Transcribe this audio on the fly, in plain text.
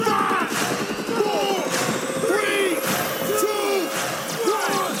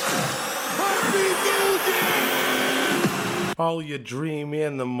Follow your dream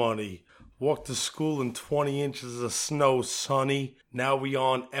and the money. Walk to school in 20 inches of snow, sonny. Now we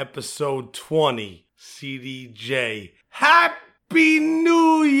on episode 20. CDJ. Happy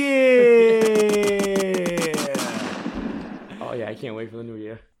New Year! Oh, yeah, I can't wait for the new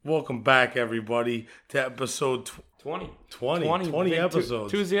year. Welcome back, everybody, to episode 20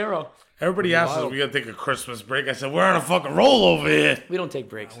 episodes. 2-0. Everybody asks us if we got to take a Christmas break. I said, we're on a fucking roll over here. We don't take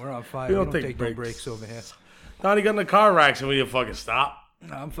breaks. We're on fire. We We don't don't take take no breaks. breaks over here. Donnie got in the car racks and we didn't fucking stop.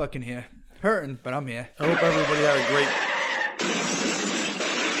 No, I'm fucking here. Hurting, but I'm here. I hope everybody had a great...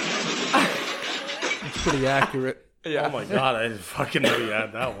 It's pretty accurate. Yeah. Oh my God, I didn't fucking know you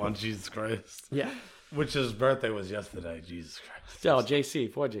had that one. Jesus Christ. Yeah. Which his birthday was yesterday. Jesus Christ. Oh,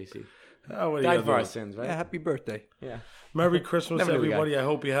 JC. For JC. Oh, what are you Died gonna for our do? sins, right? Yeah, happy birthday. Yeah. Merry Christmas, Never knew the guy. everybody. I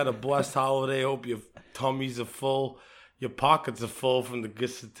hope you had a blessed holiday. I hope your tummies are full. Your pockets are full from the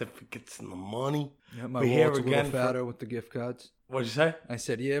gift certificates and the money. Yeah, my We're here wallet's a again little fatter with the gift cards. What'd you say? I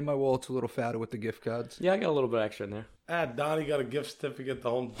said, yeah, my wallet's a little fatter with the gift cards. Yeah, I got a little bit extra in there. Donnie got a gift certificate to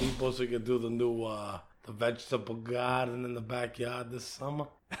Home Depot so he could do the new the vegetable garden in the backyard this summer.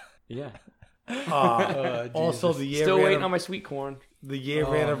 Yeah. Also, the year Still waiting on my sweet corn. the year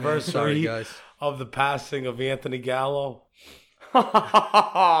Oh, man, anniversary sorry, guys. of the passing of Anthony Gallo. Oh,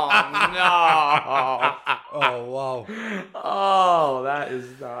 Oh, wow. no. Oh, that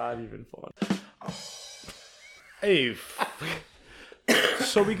is not even fun. Hey,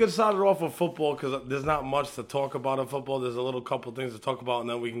 so we could start it off with football because there's not much to talk about in football. There's a little couple things to talk about, and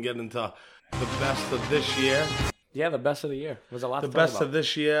then we can get into the best of this year. Yeah, the best of the year. There's a lot The to talk best about. of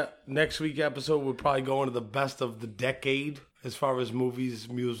this year. Next week episode, we'll probably go into the best of the decade as far as movies,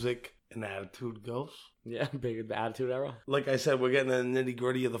 music, and attitude goes. Yeah, big the attitude era. Like I said, we're getting in the nitty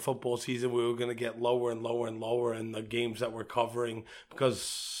gritty of the football season. We were going to get lower and lower and lower in the games that we're covering because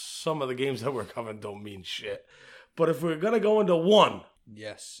some of the games that we're covering don't mean shit. But if we're going to go into one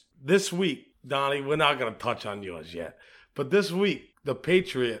Yes. this week, Donnie, we're not going to touch on yours yet. But this week, the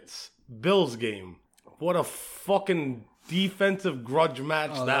Patriots-Bills game. What a fucking defensive grudge match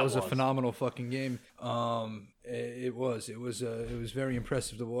Oh, that that was a phenomenal fucking game. It was very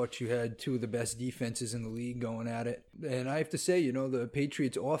impressive to watch. You had two of the best defenses in the league going at it. And I have to say, the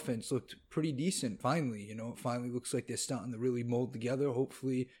Patriots offense looked pretty decent finally. It finally looks like they're starting to really mold together.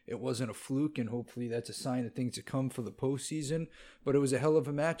 Hopefully it wasn't a fluke, and hopefully that's a sign of things to come for the postseason. But it was a hell of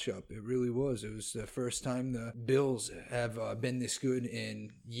a matchup. It really was. It was the first time the Bills have been this good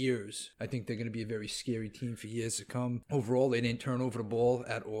in years. I think they're going to be a very scary team for years to come. Overall, they didn't turn over the ball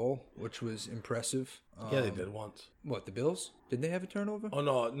at all, which was impressive. Yeah, they did once. What, the Bills? Did they have a turnover? Oh,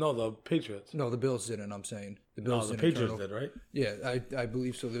 no, the Patriots. No, the Bills didn't, I'm saying. The No, Bills the didn't Patriots turn over. did, right? Yeah, I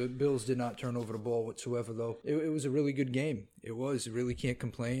believe so. The Bills did not turn over the ball whatsoever, though. It was a really good game. It was. Really can't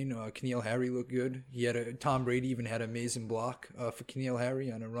complain. Keneal Harry looked good. Tom Brady even had an amazing block for Keneal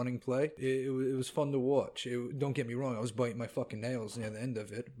Harry on a running play. It was fun to watch. Don't get me wrong. I was biting my fucking nails near the end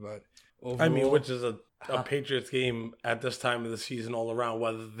of it, but overall, I mean, which is a Patriots game at this time of the season all around,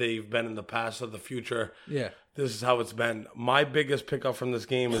 whether they've been in the past or the future. yeah. This is how it's been. My biggest pickup from this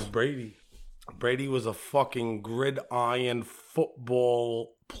game is Brady. Brady was a fucking gridiron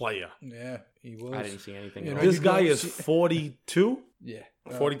football player. Yeah, he was. I didn't see anything. You at know, all. This you guy don't is see- 42, Yeah.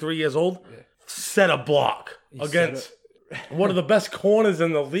 43 years old. Yeah. Set a block set against one of the best corners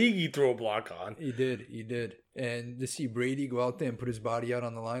in the league. He threw a block on. He did. And to see Brady go out there and put his body out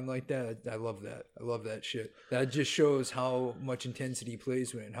on the line like that, I love that. I love that shit. That just shows how much intensity he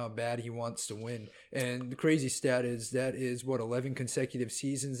plays with and how bad he wants to win. And the crazy stat is 11 consecutive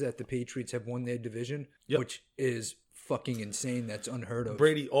seasons that the Patriots have won their division, Yep. which is fucking insane. That's unheard of.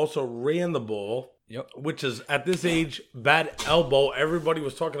 Brady also ran the ball. Yep. Which is, at this age, bad elbow. Everybody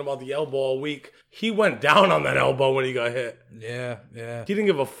was talking about the elbow all week. He went down on that elbow when he got hit. Yeah. He didn't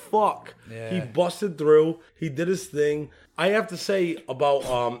give a fuck. Yeah. He busted through. He did his thing. I have to say about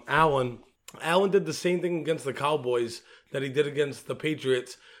Allen. Allen did the same thing against the Cowboys that he did against the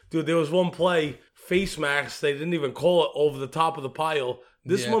Patriots. Dude, there was one play, face mask. They didn't even call it over the top of the pile.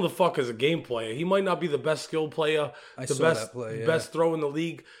 This Yeah. motherfucker's a game player. He might not be the best skilled player, I the saw best that play, yeah. best throw in the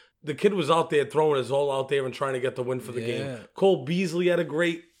league. The kid was out there throwing his all out there and trying to get the win for the Yeah. game. Cole Beasley had a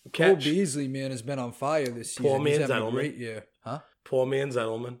great Cole catch. Beasley, man, has been on fire this season. Poor He's man's having a Edelman. great year. Huh? Poor man's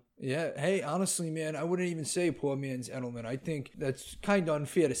Edelman. Yeah. Hey, honestly, man, I wouldn't even say poor man's Edelman. I think that's kind of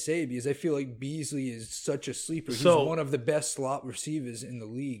unfair to say because I feel like Beasley is such a sleeper. He's So- one of the best slot receivers in the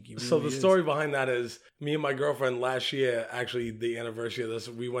league. He So really the is. story behind that is me and my girlfriend last year, actually the anniversary of this,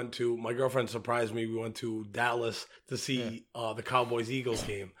 my girlfriend surprised me. We went to Dallas to see the Cowboys-Eagles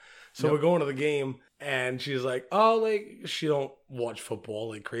game. So we're going to the game, and she's like, oh, like, she don't watch football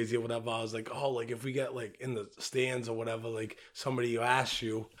like crazy or whatever. I was like, oh, like, if we get, like, in the stands or whatever, like, somebody asks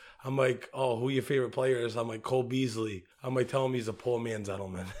you, I'm like, oh, who your favorite player is? I'm like, Cole Beasley. I'm like, tell him he's a poor man's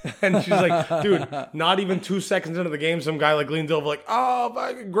Edelman. And she's like, dude, not even 2 seconds into the game, some guy, like, leans over, like, oh,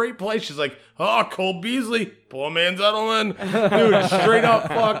 great play. She's like, oh, Cole Beasley, poor man's Edelman. Dude, straight up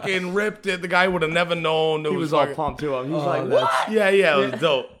fucking ripped it. The guy would have never known. He was all pumped too. He was like, what? Yeah, it was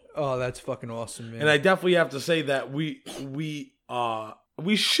dope. Oh, that's fucking awesome, man. And I definitely have to say that we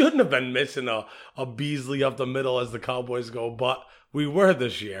shouldn't have been missing a Beasley up the middle as the Cowboys go, but we were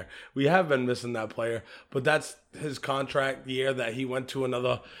this year. We have been missing that player, but that's his contract year that he went to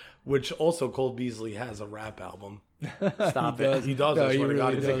another, which also Cole Beasley has a rap album. Stop it. He does. No, I he swear to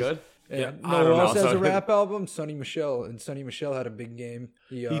God, really he's does. good. Yeah, I no don't one else know. has So- a rap album. Sonny Michel, and Sonny Michel had a big game.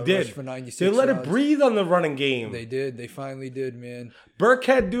 He He rushed did. for 96. They let it yards. breathe on the running game. They did. They finally did, man.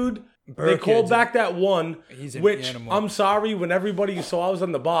 Burkhead, dude. They Burkhead's called a- back that one, he's an which animal. I'm sorry. When everybody saw I was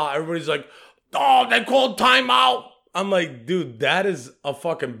on the bar, everybody's like, "Oh, they called timeout." I'm like, dude, that is a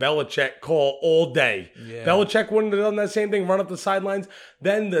fucking Belichick call all day. Yeah. Belichick wouldn't have done that same thing, run up the sidelines.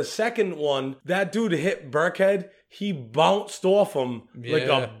 Then the second one, that dude hit Burkhead. He bounced off him like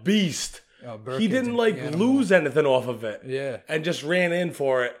Yeah. a beast. Oh, He Burkhead's didn't an like animal. lose anything off of it. Yeah. And just ran in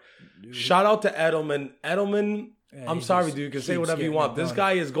for it. Shout out to Edelman. Edelman, I'm he sorry, just dude. You can say keeps whatever you getting want. it This done.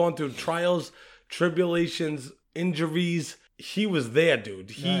 guy is going through trials, tribulations, injuries. He was there,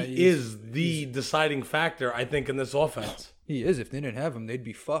 dude. He Nah, is the deciding factor, I think, in this offense. He is. If they didn't have him, they'd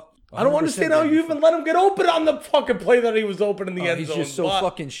be fucked. I don't 100% understand how they'd be you even let him get open on the fucking play that he was open in the fucked. end He's zone. just so But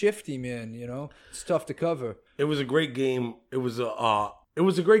fucking shifty, man. You know, it's tough to cover. it was a great game. It was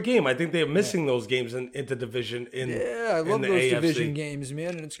a great game. I think they're missing those games in interdivision in Yeah, I in love the those AFC. division games, man,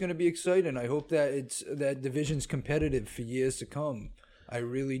 and it's going to be exciting. I hope that that division's competitive for years to come. I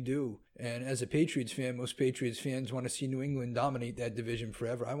really do. And as a Patriots fan, most Patriots fans want to see New England dominate that division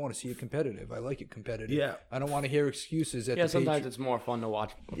forever. I want to see it competitive. I like it competitive. Yeah. I don't want to hear excuses at Yeah, the sometimes Patriots. it's more fun to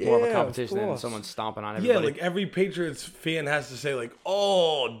watch more of Yeah, a of competition than course. someone stomping on Yeah, everybody. like every Patriots fan has to say, like,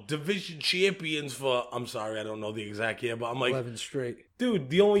 oh, division champions for, I'm sorry, I don't know the exact year, but I'm like, 11 straight. dude,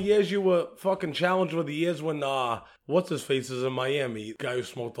 the only years you were fucking challenged were the years when, what's his face is in Miami, the guy who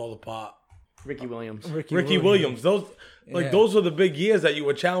smoked all the pot. Ricky Williams. Ricky Williams. Those, like, Yeah. those are the big years that you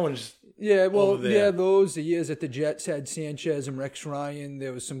were challenged. Yeah, well, over there. yeah, those the years that the Jets had Sanchez and Rex Ryan.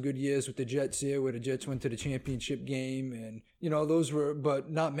 There was some good years with the Jets here, where the Jets went to the championship game, and those were,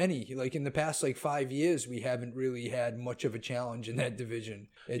 but not many. Like in the past, 5 years, we haven't really had much of a challenge in that division.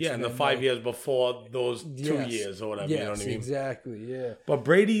 It's Yeah, in the been, 5 years before those 2 yes, years or whatever, Yes, you know what I mean? exactly. Yeah. But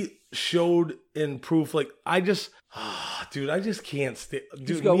Brady showed in proof, like, I just can't stand. He's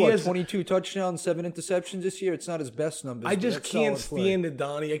Dude, got me what, as- 22 touchdowns, 7 interceptions this year. It's not his best numbers. I but just that's can't solid play. stand it,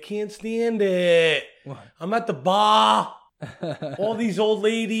 Donnie. I can't stand it. What? I'm at the bar. All these old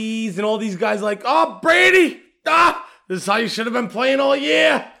ladies and all these guys like, oh, Brady. This is how you should have been playing all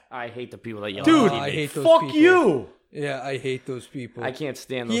year. I hate the people that yell Dude, at the TV. I hate those fuck people. you. Yeah, I hate those people. I can't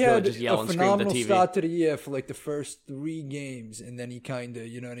stand those He people had that just yell a and scream at the phenomenal TV. start to the year for the first 3 games, and then he kind of,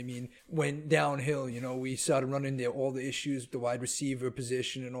 went downhill. We started running into all the issues with the wide receiver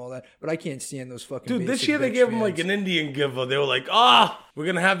position and all that. But I can't stand those fucking. Dude, this basic year they bitch gave him fans. like an Indian giver. They were like, we're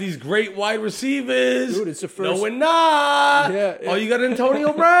going to have these great wide receivers. Dude, it's the No, first- we're not. Yeah, Oh, you got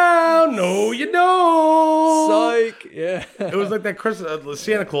Antonio Brown. No, you don't. Psych. Yeah. It was like that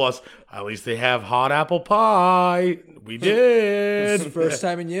Santa Claus. At least they have hot apple pie. We did. It's the first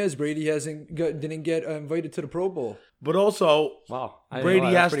time in years Brady didn't get invited to the Pro Bowl. But also, Wow. I didn't know Brady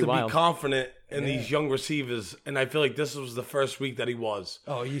that. That's has to pretty be wild. confident in these young receivers, and I feel like this was the first week that he was.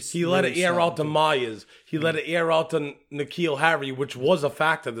 Oh, He let it air out to Myers. He let it air out to N'Keal Harry, which was a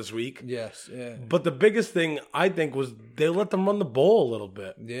factor this week. Yes. Yeah. But the biggest thing, I think, was they let them run the ball a little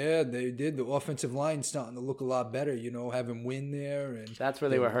bit. Yeah, they did. The offensive line starting to look a lot better. Having Wynn there, and That's where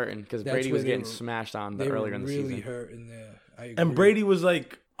they were hurting because That's Brady where was they getting were- smashed on they earlier were in the really season. hurting there. I agree. And Brady was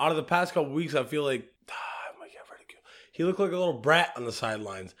like, out of the past couple weeks, I feel like, I might get ridiculed. He looked like a little brat on the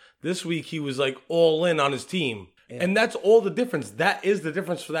sidelines. This week, he was like all in on his team. And that's all the difference. That is the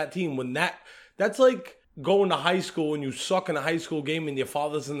difference for that team. That's like going to high school and you suck in a high school game and your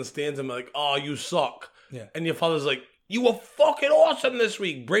father's in the stands and like, oh, you suck. Yeah. And your father's like, you were fucking awesome this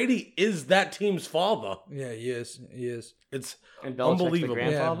week. Brady is that team's father. Yeah, he is. He is. It's And Belichick's the unbelievable.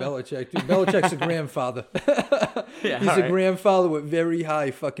 grandfather? Yeah, Belichick. Dude, Belichick's a grandfather. Yeah, He's a alright. grandfather with very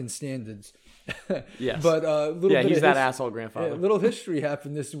high fucking standards. Yes. But little Yeah, bit he's of that asshole grandfather. little history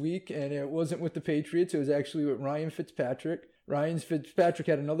happened this week, and it wasn't with the Patriots. It was actually with Ryan Fitzpatrick. Ryan Fitzpatrick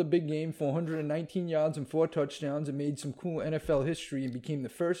had another big game, 419 yards and 4 touchdowns, and made some cool NFL history and became the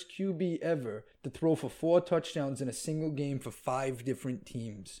first QB ever to throw for 4 touchdowns in a single game for 5 different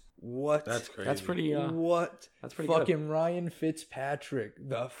teams. What? That's crazy. That's pretty. What? That's pretty fucking good. Ryan Fitzpatrick,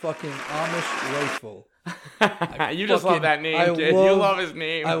 the fucking Amish rifle. You just love that name, dude. You love his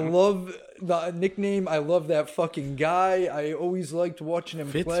name. I love the nickname. I love that fucking guy. I always liked watching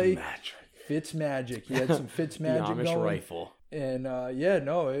him play. Fitzmagic. He had some Fitzmagic the Amish going. rifle. And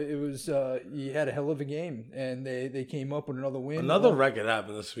it was he had a hell of a game, and they came up with another win. Another record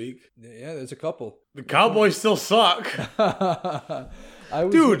happened this week. Yeah, there's a couple. The Cowboys still suck.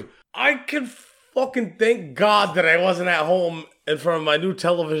 Dude, I can fucking thank God that I wasn't at home in front of my new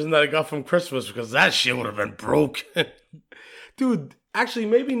television that I got from Christmas, because that shit would have been broken. Dude, actually,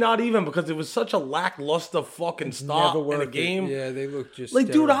 maybe not even, because it was such a lackluster fucking start in a game. Yeah, they look just like,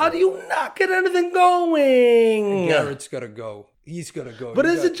 terrible. dude, how do you not get anything going? And Garrett's got to go. He's got to go. But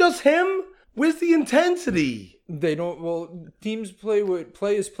is it just him? Where's the intensity? They don't. Well, players play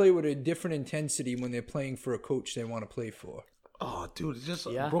with a different intensity when they're playing for a coach they want to play for. Oh, dude, it just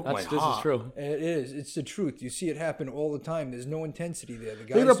broke my heart. This is true. It is. It's the truth. You see it happen all the time. There's no intensity there. The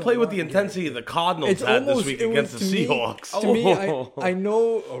guys they're going to play with the intensity the Cardinals had this week against the Seahawks. To me, I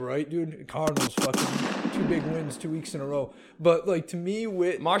know. All right, dude. Cardinals fucking 2 big wins 2 weeks in a row. But, like, to me,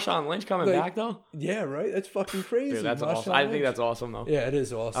 with Marshawn Lynch coming back, though? Yeah, right? That's fucking crazy. Dude, that's awesome. I think that's awesome, though. Yeah, it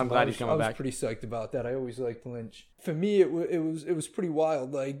is awesome. I'm glad he's coming back. I was pretty psyched about that. I always liked Lynch. For me, it was pretty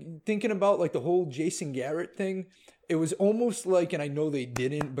wild. Like, thinking about, like, the whole Jason Garrett thing, it was almost like, and I know they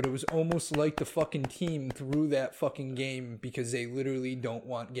didn't, but it was almost like the fucking team threw that fucking game because they literally don't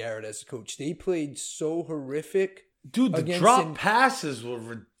want Garrett as a coach. They played so horrific. Dude, the drop passes were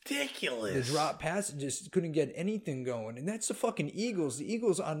ridiculous. The drop passes just couldn't get anything going. And that's the fucking Eagles. The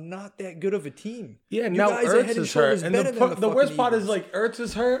Eagles are not that good of a team. Yeah, now Ertz is hurt. And the worst part is, like, Ertz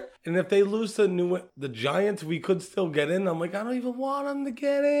is hurt. And if they lose to the Giants, we could still get in. I'm like, I don't even want them to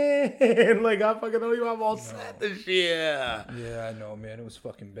get in. Like, I fucking don't even have all set this year. Yeah, I know, man. It was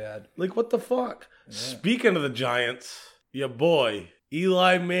fucking bad. Like, what the fuck? Yeah. Speaking of the Giants, your boy,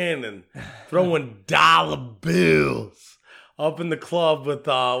 Eli Manning, throwing dollar bills up in the club with,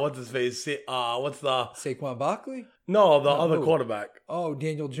 what's his face? Saquon Barkley? No, the other quarterback. Oh,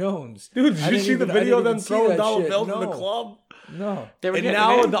 Daniel Jones. Dude, did you see the video of them throwing dollar bills in the club? No. And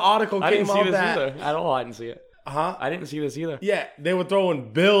now the article came out that... At all, I didn't see it. Huh? I didn't see this either. Yeah, they were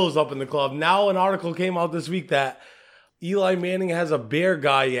throwing bills up in the club. Now an article came out this week that Eli Manning has a bear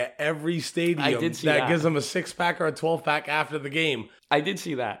guy at every stadium that gives him a 6-pack or a 12-pack after the game. I did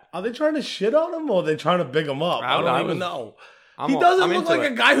see that. Are they trying to shit on him or are they trying to big him up? I don't even know. He doesn't look like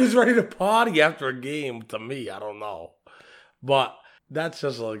a guy who's ready to party after a game to me. I don't know. But that's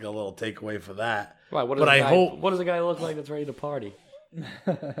just like a little takeaway for that. Right, what does a guy look like that's ready to party?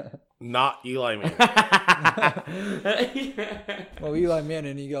 Not Eli Manning. Well, Eli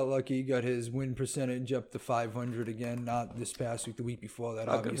Manning, he got lucky. He got his win percentage up to 500 again. Not this past week, the week before that.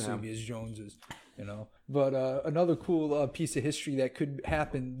 Obviously, because Jones's, But another cool piece of history that could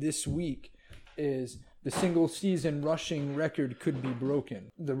happen this week is the single-season rushing record could be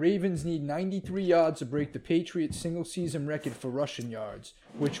broken. The Ravens need 93 yards to break the Patriots' single-season record for rushing yards,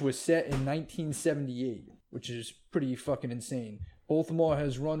 which was set in 1978, which is pretty fucking insane. Baltimore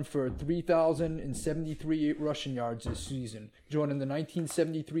has run for 3,073 rushing yards this season, joining the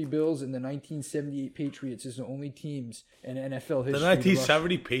 1973 Bills and the 1978 Patriots as the only teams in NFL history. The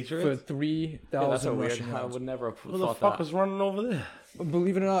 1970 Patriots? For 3,000 rushing yards. I would never have thought that. Who the fuck was running over there?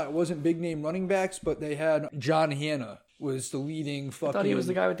 Believe it or not, it wasn't big-name running backs, but they had John Hanna was the leading fucking... I thought he was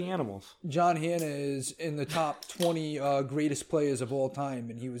the guy with the animals. John Hanna is in the top 20 greatest players of all time,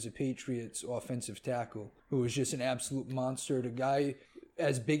 and he was a Patriots offensive tackle who was just an absolute monster. The guy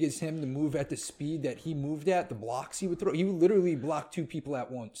as big as him to move at the speed that he moved at, the blocks he would throw, he would literally block 2 people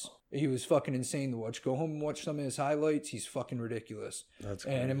at once. He was fucking insane to watch. Go home and watch some of his highlights. He's fucking ridiculous. That's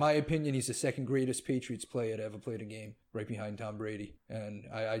and in my opinion, he's the second greatest Patriots player to ever played a game, right behind Tom Brady. And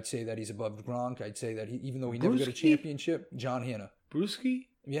I'd say that he's above Gronk. I'd say that even though he never got a championship, John Hanna. Brewski?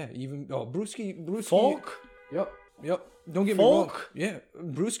 Yeah, Brewski. Folk? Yep. Don't get me wrong. Yeah,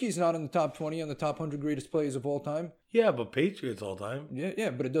 Brewski's not in the top 20 on the top 100 greatest players of all time. Yeah, but Patriots all time. Yeah,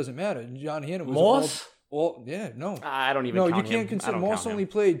 but it doesn't matter. John Hanna was Moss? No. I don't even count him. No, you can't consider. Moss only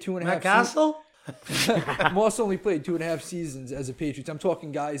played 2.5 Matt Castle? Moss only played 2.5 seasons as a Patriots. I'm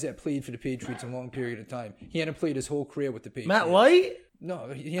talking guys that played for the Patriots a long period of time. He hadn't played his whole career with the Patriots. Matt White? No,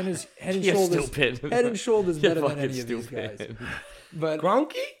 he had his head and shoulders. Head and shoulders better than any of these guys. But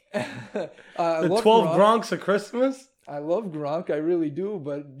Gronky? the 12 Gronks of Christmas? I love Gronk, I really do.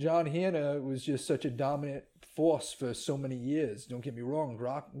 But John Hanna was just such a dominant force for so many years. Don't get me wrong,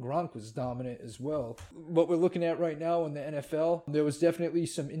 Gronk was dominant as well. What we're looking at right now in the NFL, there was definitely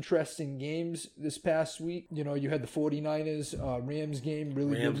some interesting games this past week. You know, you had the 49ers Rams game,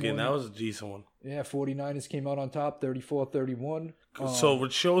 really Rams good game, one. that was a decent one. Yeah, 49ers came out on top, 34-31. So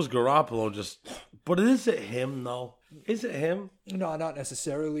it shows Garoppolo but is it him though? Is it him? No, not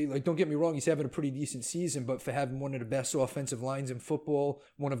necessarily. Like, don't get me wrong, he's having a pretty decent season, but for having one of the best offensive lines in football,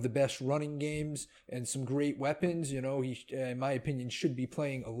 one of the best running games, and some great weapons, you know, he, in my opinion, should be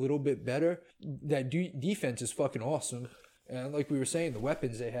playing a little bit better. That defense is fucking awesome. And like we were saying, the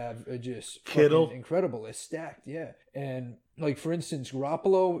weapons they have are just fucking incredible. They're stacked, yeah. And like, for instance,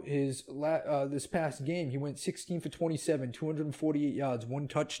 Garoppolo, this past game, he went 16 for 27, 248 yards, 1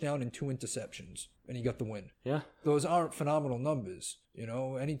 touchdown, and 2 interceptions. And he got the win. Yeah. Those aren't phenomenal numbers. You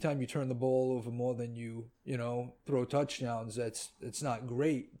know, anytime you turn the ball over more than you throw touchdowns, it's not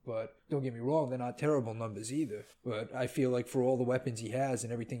great. But don't get me wrong, they're not terrible numbers either. But I feel like for all the weapons he has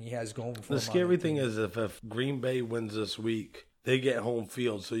and everything he has going for him. The scary thing is if Green Bay wins this week, they get home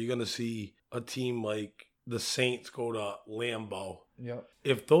field. So you're going to see a team like the Saints go to Lambeau. Yep.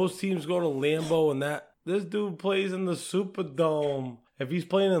 If those teams go to Lambeau and this dude plays in the Superdome, if he's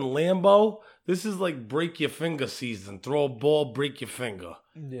playing in Lambeau, this is like break your finger season. Throw a ball, break your finger.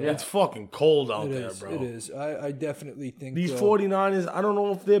 Yeah. It's fucking cold out there, bro. It is. I definitely think these 49ers, I don't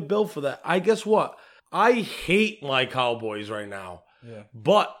know if they're built for that. I guess what? I hate my Cowboys right now. Yeah.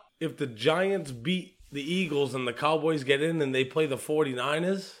 But if the Giants beat the Eagles and the Cowboys get in and they play the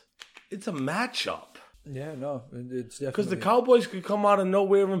 49ers, it's a matchup. Yeah, no, it's definitely. Because the Cowboys could come out of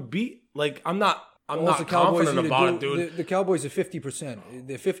nowhere and beat. Like, I'm not confident about it, dude. The Cowboys are 50%.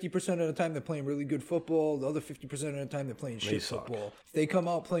 They're 50% of the time they're playing really good football. The other 50% of the time they're playing shit football. If they come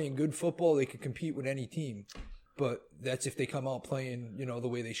out playing good football, they could compete with any team. But that's if they come out playing, the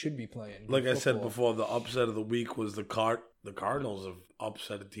way they should be playing. Like I said before, the upset of the week was the Cardinals have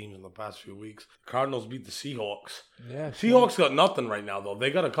upset teams in the past few weeks. The Cardinals beat the Seahawks. Yeah, Seahawks got nothing right now though.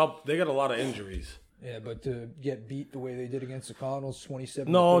 They got a lot of injuries. Yeah, but to get beat the way they did against the Cardinals,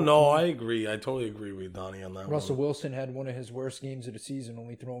 27. No, I agree. I totally agree with Donnie on that Russell Wilson had one of his worst games of the season,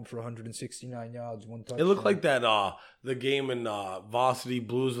 only throwing for 169 yards, 1 touchdown. It looked like that the game in Varsity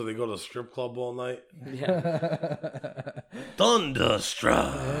Blues where they go to the strip club all night. Yeah.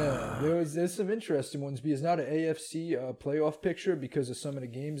 Thunderstruck. Yeah, there's some interesting ones because now the AFC playoff picture, because of some of the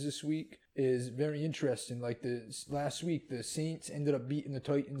games this week, is very interesting. Like last week, the Saints ended up beating the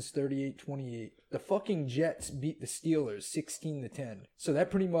Titans 38-28. The fucking Jets beat the Steelers 16-10. So that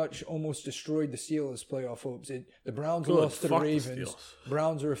pretty much almost destroyed the Steelers' playoff hopes. The Browns lost to the Ravens.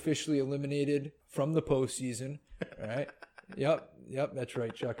 Browns are officially eliminated from the postseason. All right. Yep, that's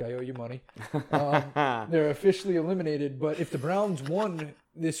right, Chuck. I owe you money. They're officially eliminated, but if the Browns won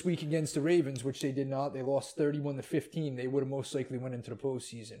this week against the Ravens, which they did not, they lost 31-15, they would have most likely went into the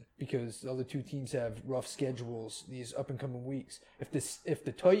postseason because the other two teams have rough schedules these up-and-coming weeks. If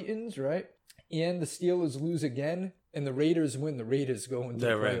the Titans, right, and the Steelers lose again and the Raiders win, the Raiders go into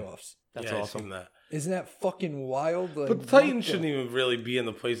the playoffs. That's awesome. That. Isn't that fucking wild? Like, but the Titans shouldn't even really be in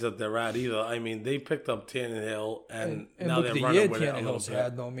the place that they're at either. I mean, they picked up Tannehill, and now look they're the running year with Tannehill's it.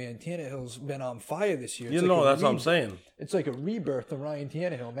 Had though, man. Tannehill's been on fire this year. That's what I'm saying. It's like a rebirth of Ryan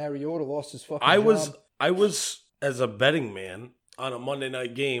Tannehill. Mariota lost his fucking job. I was as a betting man on a Monday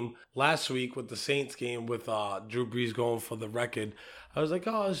night game last week with the Saints game with Drew Brees going for the record. I was like,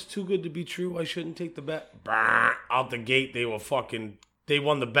 oh, it's too good to be true. I shouldn't take the bet. Bah, out the gate, they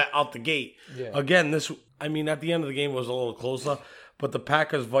won the bet out the gate. Yeah. Again, at the end of the game it was a little closer, but the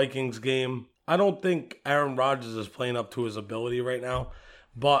Packers-Vikings game, I don't think Aaron Rodgers is playing up to his ability right now,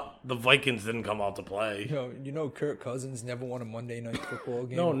 but the Vikings didn't come out to play. You know Kirk Cousins never won a Monday night football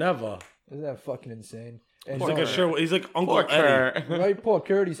game? No, never. Isn't that fucking insane? And he's like Uncle Eddie. Right, Paul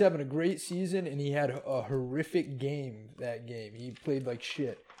Kurt, he's having a great season, and he had a horrific game that game. He played like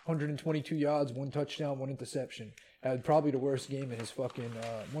shit. 122 yards, 1 touchdown, 1 interception. Had probably the worst game of his fucking,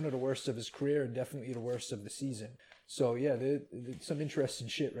 one of the worst of his career, and definitely the worst of the season. So, yeah, there's some interesting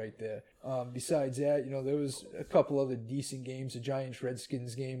shit right there. Besides that, there was a couple other decent games. The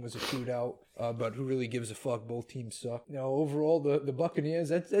Giants-Redskins game was a shootout, but who really gives a fuck? Both teams suck. Overall, the Buccaneers,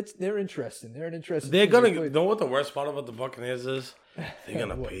 they're interesting. They're an interesting team. You know what the worst part about the Buccaneers is? They're going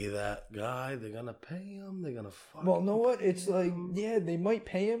to pay that guy. They're going to pay him. They're going to fuck Well, know what? It's like, yeah, they might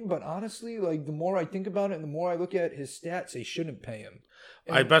pay him, but honestly, like, the more I think about it and the more I look at his stats, they shouldn't pay him.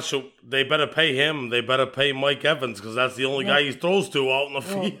 And I bet you they better pay him. They better pay Mike Evans because that's the only guy he throws to out in the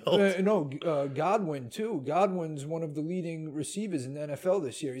field. Godwin, too. Godwin's one of the leading receivers in the NFL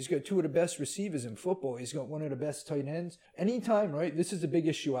this year. He's got two of the best receivers in football. He's got one of the best tight ends. Anytime, right? This is the big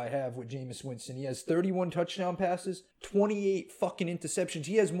issue I have with Jameis Winston. He has 31 touchdown passes, 28 fucking interceptions.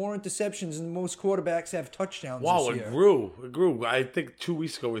 He has more interceptions than most quarterbacks have touchdowns this year. Wow, it grew. I think 2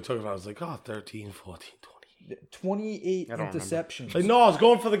 weeks ago we were talking about it. I was like, 13, 14, 20. 28 interceptions. Like, no, I was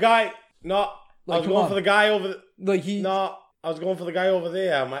going for the guy. No, I was going for the guy over the... I was going for the guy over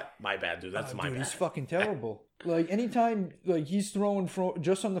there. My bad, dude. That's my bad. He's fucking terrible. Like, anytime, like, he's throwing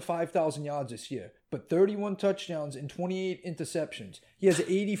just under 5,000 yards this year, but 31 touchdowns and 28 interceptions. He has an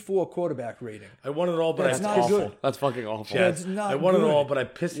 84 quarterback rating. I won it all, but that's not awful. Good. That's fucking awful. Yeah, that's not I won good. It all, but I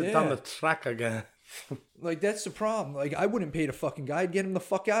pissed it down the track again. Like, that's the problem. Like, I wouldn't pay the fucking guy. I'd get him the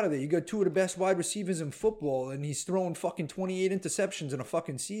fuck out of there. You got two of the best wide receivers in football, and he's throwing fucking 28 interceptions in a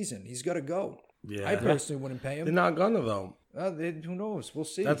fucking season. He's got to go. Yeah, I personally wouldn't pay him. They're not gonna, though. Who knows? We'll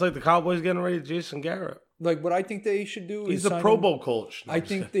see. That's like the Cowboys getting ready to Jason Garrett. Like, what I think they should do He's is a Pro Bowl coach. I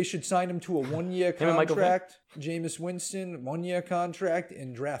think they should sign him to a 1-year contract. Jameis Winston, 1-year contract,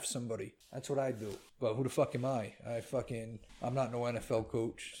 and draft somebody. That's what I do. But who the fuck am I? I'm not no NFL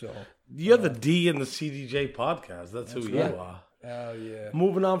coach. So you're the D in the CDJ podcast. That's who you are. Oh, yeah.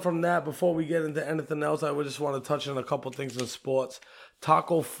 Moving on from that, before we get into anything else, I would just want to touch on a couple things in sports.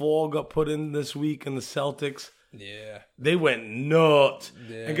 Taco Fall got put in this week in the Celtics. Yeah. They went nuts.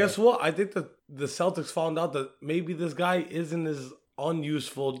 Yeah. And guess what? I think that the Celtics found out that maybe this guy isn't as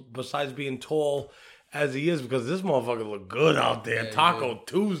unuseful, besides being tall, as he is, because this motherfucker looked good out there. Yeah, Taco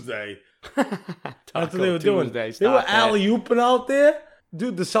Tuesday. That's what they were doing. They were alley-ooping out there.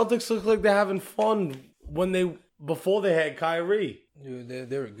 Dude, the Celtics look like they're having fun before they had Kyrie. Dude,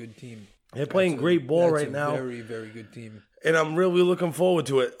 they're a good team. They're playing great ball right now. Very, very good team. And I'm really looking forward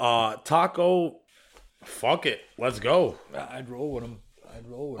to it. Taco, fuck it. Let's go. I'd roll with him.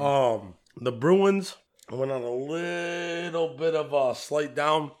 The Bruins went on a little bit of a slight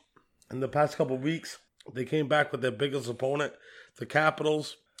down in the past couple of weeks. They came back with their biggest opponent, the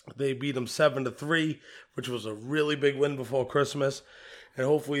Capitals. They beat them 7-3, which was a really big win before Christmas. And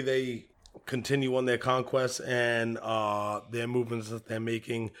hopefully they continue on their conquests and their movements that they're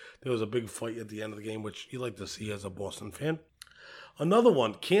making. There was a big fight at the end of the game, which you like to see as a Boston fan. Another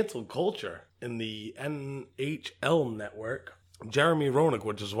one, cancel culture in the NHL network. Jeremy Roenick,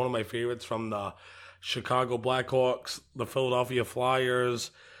 which is one of my favorites from the Chicago Blackhawks, the Philadelphia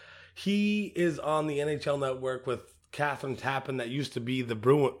Flyers. He is on the NHL network with Catherine Tappan, that used to be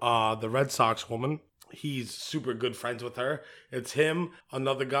the Red Sox woman. He's super good friends with her. It's him,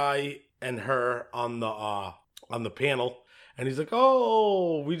 another guy, and her on the panel. And he's like,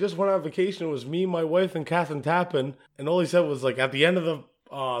 "Oh, we just went on vacation. It was me, my wife, and Catherine Tappan." And all he said was like, at the end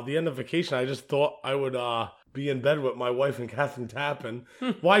of vacation, I just thought I would be in bed with my wife and Catherine Tappan.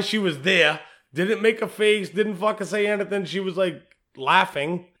 Why she was there? Didn't make a face. Didn't fucking say anything. She was like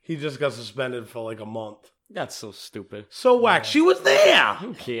laughing. He just got suspended for like a month. That's so stupid. So whack. She was there.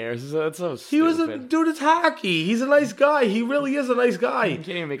 Who cares? That's so stupid. He was dude, it's hockey. He's a nice guy. He really is a nice guy. You can't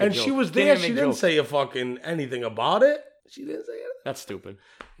even make a joke. She was there. She didn't say a fucking anything about it. She didn't say anything. That's stupid.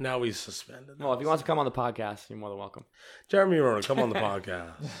 Now he's suspended. Well, if he wants to come on the podcast, you're more than welcome. Jeremy Roenick, come on the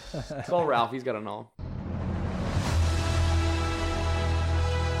podcast. Call Ralph. He's got to know.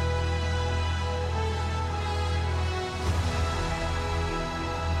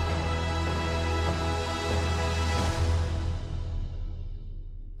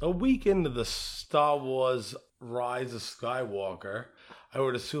 A week into the Star Wars Rise of Skywalker, I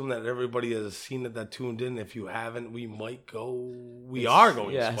would assume that everybody has seen it that tuned in. If you haven't, we might go. We are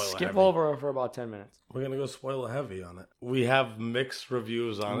going to spoil it. Skip over for about 10 minutes. We're going to go spoiler heavy on it. We have mixed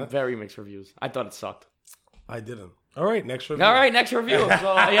reviews on it. Very mixed reviews. I thought it sucked. I didn't. All right, next review.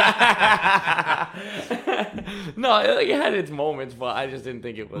 So, yeah. No, it had its moments, but I just didn't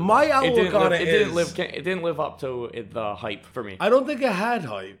think it was. My outlook on it it didn't live up to the hype for me. I don't think it had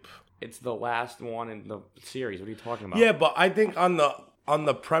hype. It's the last one in the series. What are you talking about? Yeah, but I think on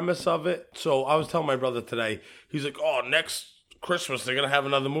the premise of it. So I was telling my brother today. He's like, "Oh, next Christmas they're gonna have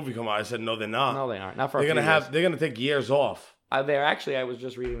another movie come out." I said, "No, they're not. No, they aren't. Not for they're gonna have. They're gonna take years off." I was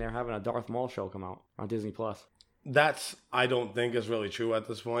just reading they're having a Darth Maul show come out on Disney Plus. I don't think is really true at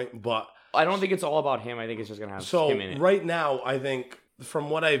this point, but I don't think it's all about him. I think it's just gonna have him in it. So right now, I think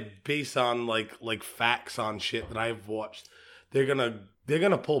from what I've based on like facts on shit that I've watched, they're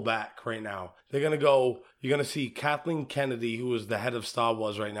gonna pull back right now. They're gonna go. You're gonna see Kathleen Kennedy, who is the head of Star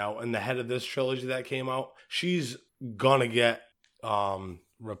Wars right now, and the head of this trilogy that came out. She's gonna get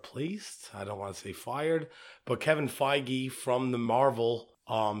replaced. I don't want to say fired, but Kevin Feige from the Marvel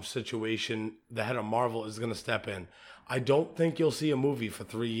situation, the head of Marvel, is going to step in. I don't think you'll see a movie for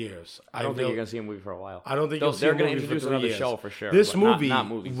 3 years. I don't think you're gonna see a movie for a while. I don't think you'll see a movie for 3 years. They're gonna introduce another show for sure. This but movie, not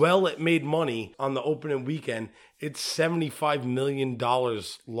movies. well, it made money on the opening weekend. It's $75 million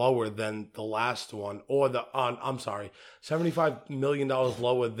lower than the last one, or $75 million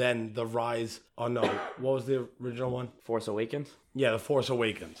lower than The Rise. Oh no, what was the original one? Force Awakens. Yeah, The Force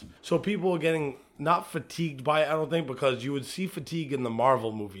Awakens. So people are getting not fatigued by it, I don't think, because you would see fatigue in the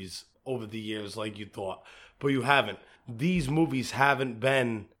Marvel movies over the years like you thought, but you haven't. These movies haven't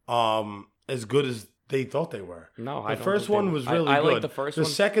been as good as they thought they were. No, the first one was really good. I like the first one. The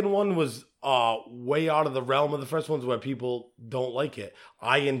second one was way out of the realm of the first ones where people don't like it.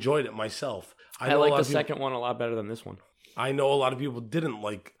 I enjoyed it myself. I like the second one a lot better than this one. I know a lot of people didn't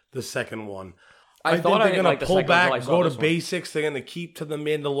like the second one. I think they're going to pull back, go to this basics. They're going to keep to the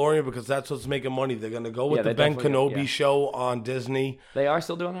Mandalorian because that's what's making money. They're going to go with the Ben Kenobi show on Disney. They are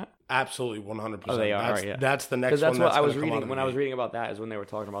still doing that? Absolutely, 100%. Oh, they are. That's the next one. That's what I was reading. When I was reading about that is when they were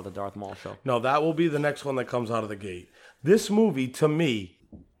talking about the Darth Maul show. No, that will be the next one that comes out of the gate. This movie, to me,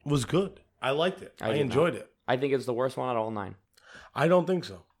 was good. I liked it. I enjoyed it. I think it's the worst one out of all 9. I don't think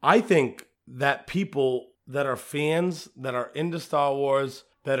so. I think that people that are fans, that are into Star Wars,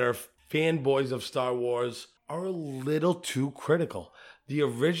 that are fanboys of Star Wars, are a little too critical. The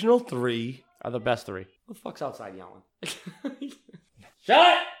original 3 are the best 3. Who the fuck's outside yelling?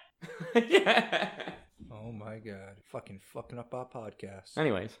 Shut it! Yeah. Oh my god. Fucking up our podcast.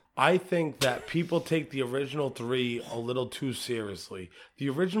 Anyways. I think that people take the original 3 a little too seriously. The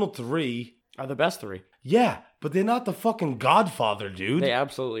original 3 are the best 3. Yeah, but they're not the fucking Godfather, dude. They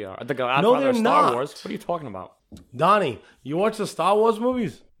absolutely are. The Godfather of Star Wars? What are you talking about? Donnie, you watch the Star Wars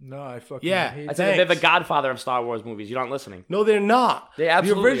movies? No, I fucking hate I said they're the Godfather of Star Wars movies. You're not listening. No, they're not. They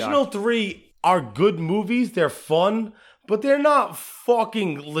absolutely The original 3 are good movies. They're fun, but they're not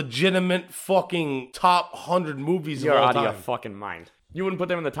fucking legitimate fucking top 100 movies You're of all out time. of your fucking mind. You wouldn't put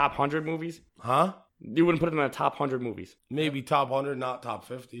them in the top 100 movies? Huh? You wouldn't put them in the top 100 movies? Maybe top 100, not top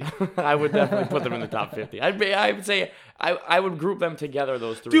 50. I would definitely put them in the top 50. I would say I would group them together,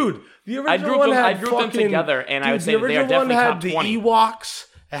 those 3. Dude, the original one had I'd group them together, and I would say the they are original one definitely had top the 20. Ewoks.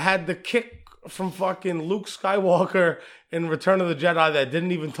 It had the kick from fucking Luke Skywalker in Return of the Jedi that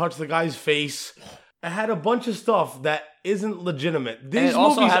didn't even touch the guy's face. It had a bunch of stuff that isn't legitimate. These it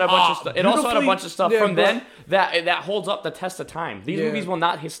also movies had a bunch are of stuff. It also had a bunch of stuff Yeah, from but- then that holds up the test of time. These movies will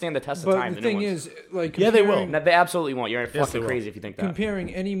not stand the test of time. But the thing is, like, Yeah, they will. comparing- No, they absolutely won't. You're they fucking will. crazy if you think that.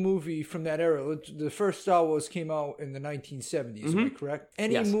 comparing any movie from that era, the first Star Wars came out in the 1970s, am I correct?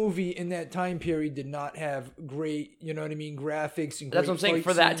 Any Yes. movie in that time period did not have great, you know what I mean, graphics and That's great what I'm saying. fight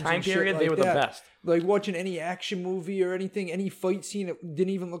For that scenes time and shit period, they like were the that. best. Like watching any action movie or anything, any fight scene, it didn't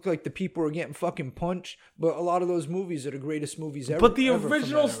even look like the people were getting fucking punched. But a lot of those movies are the greatest movies ever. But the ever from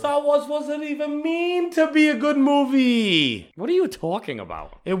original that era. Star Wars wasn't even mean to be a good movie. What are you talking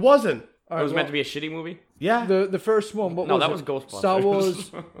about? It wasn't. It was meant to be a shitty movie. Yeah. The first one, what No, was that it? was Ghostbusters. Star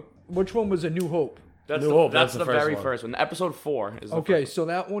Wars. Which one was A New Hope? That's New the, Hope, that's that's the the first very one. first one. Episode 4 is the Okay, first. so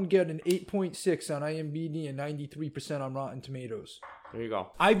that one got an 8.6 on IMDb and 93% on Rotten Tomatoes. There you go.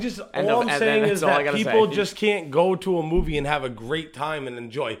 All I'm and saying then is that's all I that gotta people say. just can't go to a movie and have a great time and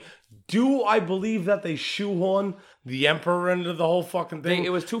enjoy. Do I believe that they shoehorn the Emperor into the whole fucking thing?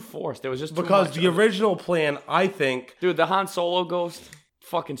 It was too forced. It was just too because much the of it. original plan, I think. Dude, the Han Solo ghost,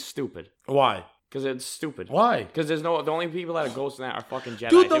 fucking stupid. Why? Because it's stupid. Why? Because the only people that are ghosts in that are fucking Jedi.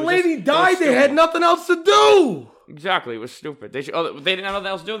 Dude, the It was lady just- it was died. They had stupid. nothing else to do. Exactly, it was stupid. They didn't have nothing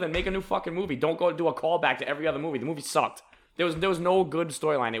else to do. Then make a new fucking movie. Don't go do a callback to every other movie. The movie sucked. There was no good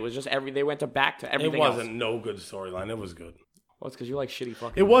storyline. It was just they went back to It everything. wasn't else. no good storyline. It was good. Well, it's because you like shitty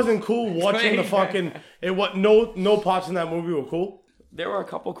fucking. It wasn't cool watching the fucking. It what no parts in that movie were cool. There were a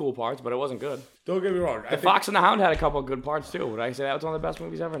couple cool parts, but it wasn't good. Don't get me wrong. The Fox and the Hound had a couple of good parts too. Would I say that was one of the best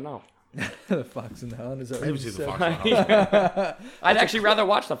movies ever? No. The Fox and the Hound is that I what haven't you seen the said? Fox. and the Hound. I'd actually rather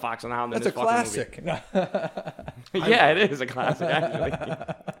watch the Fox and the Hound than That's a this fucking classic. movie. Yeah, it is a classic. Actually.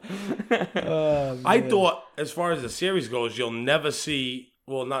 I thought, as far as the series goes, you'll never see.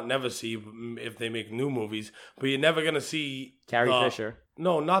 Well, not never see if they make new movies, but you're never gonna see Carrie Fisher.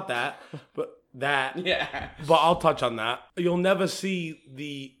 No, not that, but that. Yeah. But I'll touch on that. You'll never see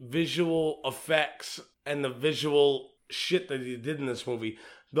the visual effects and the visual shit that he did in this movie.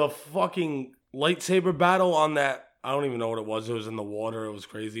 The fucking lightsaber battle on that, I don't even know what it was. It was in the water. It was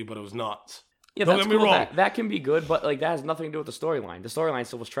crazy, but it was nuts. Yeah, Don't that's get me cool. wrong. That can be good, but like that has nothing to do with the storyline. The storyline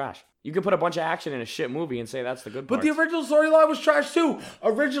still was trash. You could put a bunch of action in a shit movie and say that's the good part. But the original storyline was trash too.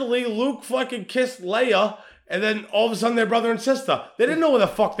 Originally, Luke fucking kissed Leia, and then all of a sudden they're brother and sister. They didn't know where the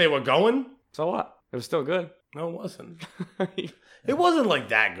fuck they were going. So what? It was still good. No, it wasn't. It wasn't like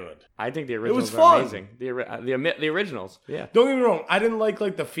that good. I think the originals was are fun. amazing. The originals, yeah. Don't get me wrong. I didn't like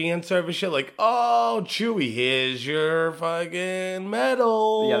the fan service shit. Like, oh, Chewie, here's your fucking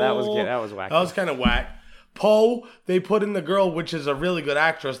medal. Yeah, that was good. That was whack. That was kind of whack. Poe, they put in the girl, which is a really good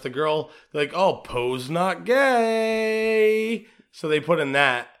actress. The girl, like, oh, Poe's not gay. So they put in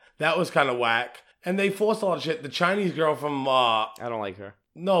that. That was kind of whack. And they forced a lot of shit. The Chinese girl from, I don't like her.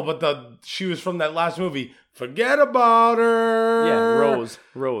 no, but she was from that last movie. Forget about her. Yeah,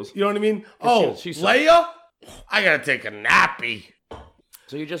 Rose. You know what I mean? Oh, she Leia? I gotta take a nappy.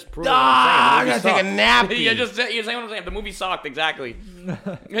 So you just proved what I'm saying. I gotta take a nappy. You're saying what I'm saying. The movie sucked, exactly.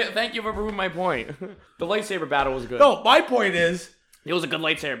 Thank you for proving my point. The lightsaber battle was good. No, my point is, it was a good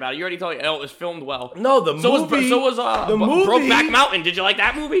lightsaber battle. You already told me. Oh, it was filmed well. no, the movie. The movie. Brokeback Mountain. Did you like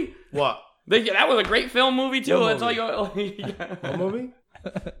that movie? What? That was a great film movie too. What That's all you. What movie?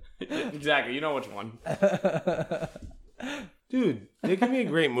 Exactly. You know which one. Dude, there can be a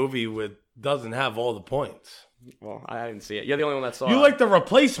great movie with doesn't have all the points. Well, I didn't see it. You're the only one that saw it. You like The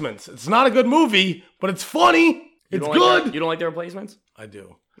Replacements. It's not a good movie, but it's funny. It's good. You don't like The Replacements? I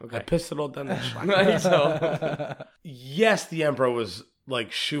do. Okay. I pissed it all down the So, Yes, the Emperor was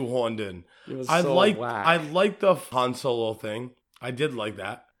like shoehorned in. it was I so liked whack. the Han Solo thing. I did like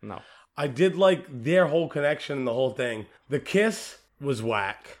that. No. I did like their whole connection and the whole thing. The kiss was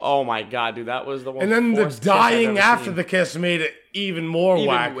whack. Oh my god, dude, that was the one. And then the forced kiss I've dying ever after seen. the kiss made it even more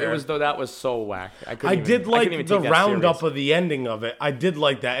whack. That was so whack. I did like the roundup of the ending of it. I did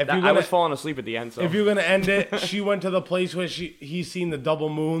like that. I was falling asleep at the end. So If you're gonna end it, she went to the place where he's seen the double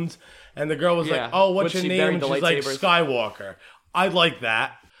moons, and the girl was Yeah. like, "Oh, what's Which your she name?" buried And the she's like, lightsabers. "Skywalker." I like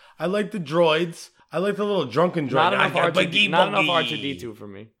that. I like the droids. I like the little drunken droid. not enough Boogie, enough boogie. R2D2 for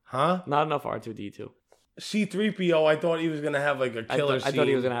me. Huh? Not enough R2D2. C-3PO. I thought he was gonna have like a killer I scene. thought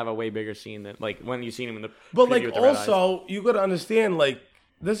he was gonna have a way bigger scene than like when you seen him in the. But preview like with the red eyes. also, you gotta understand, like,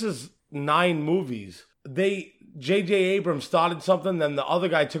 this is 9 movies. J.J. Abrams started something, then the other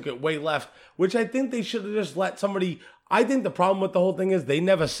guy took it way left, which I think they should have just let somebody. I think the problem with the whole thing is they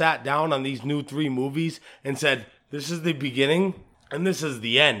never sat down on these new 3 movies and said, this is the beginning and this is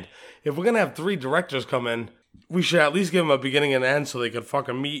the end. If we're gonna have 3 directors come in, we should at least give them a beginning and end so they could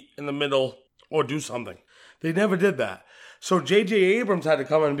fucking meet in the middle or do something. They never did that. So J.J. Abrams had to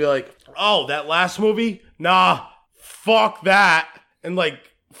come in and be like, oh, that last movie? Nah, fuck that. And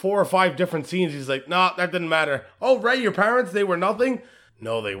like 4 or 5 different scenes, he's like, nah, that didn't matter. Oh, right, your parents, they were nothing?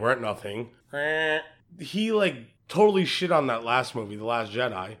 No, they weren't nothing. He like totally shit on that last movie, The Last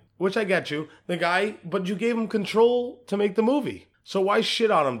Jedi, which I get you. The guy, but you gave him control to make the movie. So why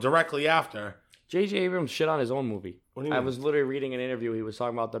shit on him directly after? J.J. Abrams shit on his own movie. What do you I mean? was literally reading an interview. He was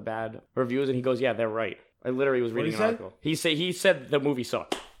talking about the bad reviews, and he goes, "Yeah, they're right." I literally was reading he an say? article. He said the movie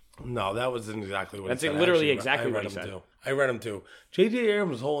sucked. No, that wasn't exactly what That's he said. literally Actually, exactly I what read he him said. too. I read him too. J.J.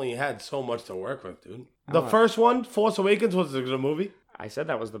 Abrams only had so much to work with, dude. The first one, Force Awakens, was a good movie. I said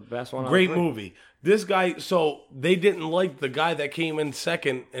that was the best one. Great movie. This guy, so they didn't like the guy that came in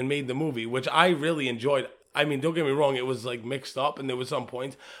second and made the movie, which I really enjoyed. I mean, don't get me wrong, it was like mixed up and there was some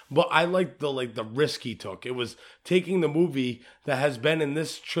points, but I liked the risk he took. It was taking the movie that has been in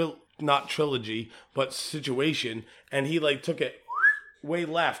this not trilogy, but situation, and he like took it way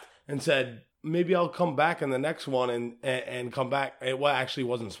left and said, maybe I'll come back in the next one and come back. It actually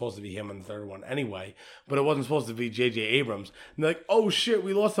wasn't supposed to be him in the third one anyway, but it wasn't supposed to be J.J. Abrams. And they're like, oh shit,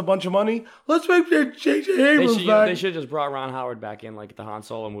 we lost a bunch of money. Let's make J.J. Abrams back. They should have just brought Ron Howard back in like the Han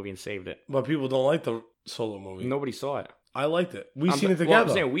Solo movie and saved it. But people don't like the Solo movie. Nobody saw it. I liked it. We've seen it Well, together.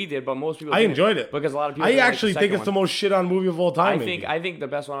 I'm saying we did, but most people. I didn't, enjoyed it because a lot of people. I didn't like actually the think second it's the one. most shit on movie of all time. I think the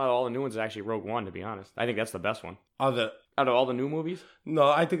best one out of all the new ones is actually Rogue One. To be honest, I think that's the best one Out out of all the new movies. No,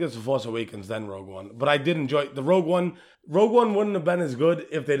 I think it's The Force Awakens, then Rogue One. But I did enjoy the Rogue One. Rogue One wouldn't have been as good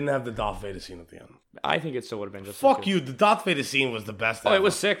if they didn't have the Darth Vader scene at the end. I think it still would have been just. Fuck you. The Darth Vader scene was the best. Oh, ever. it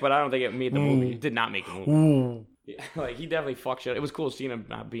was sick, but I don't think it made the movie. It did not make the movie. Ooh. Yeah, like he definitely fucked shit. It was cool seeing him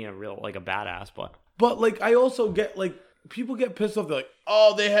not being a real like a badass, but But like, I also get like people get pissed off. They're like,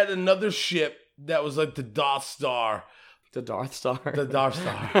 oh, they had another ship that was like the Darth Star. the Darth Star. The Darth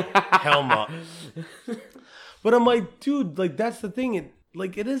Star. Helmet. But I'm like, dude, like that's the thing.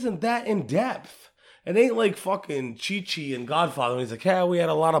 It isn't that in depth. It ain't like fucking Chi-Chi and Godfather. And he's like, yeah, we had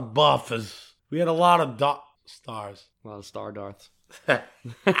a lot of buffers. We had a lot of stars. A lot of Star Darths. So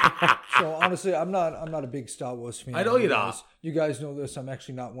honestly, I'm not a big Star Wars fan. I know you're not. You guys know this. I'm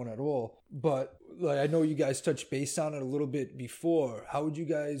actually not one at all. But like I know you guys touched base on it a little bit before. How would you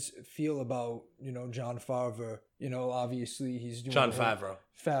guys feel about, Jon Favreau? Obviously he's doing Jon Favreau.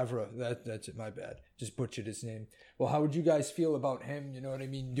 Favreau, that's it, my bad. Just butchered his name. Well, how would you guys feel about him, you know what I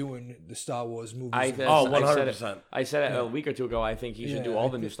mean, doing the Star Wars movies? 100%. I said it a week or two ago. I think he should do all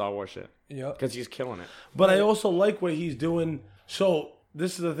the new Star Wars shit. Yeah. Because he's killing it. But I also like what he's doing. So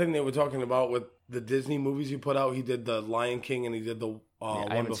this is the thing they were talking about with the Disney movies he put out. He did the Lion King and he did the one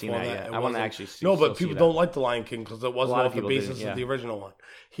I haven't before seen that yet. I want to actually see. No, but people don't like the Lion King because it wasn't off the people basis didn't, of the original one.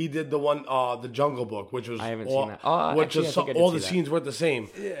 He did the one, the Jungle Book, which was I haven't seen that. Which Actually, is I think I did all see the that. scenes were the same.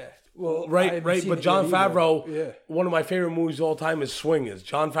 Yeah. Well, Right. But Jon Favreau, yeah. one of my favorite movies of all time is Swingers.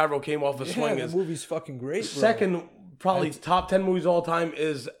 Jon Favreau came off of Swingers. The movie's fucking great, bro. Second, probably top 10 movies of all time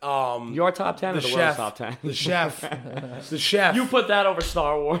is Your top 10 or the world's top 10? The Chef. The Chef. You put that over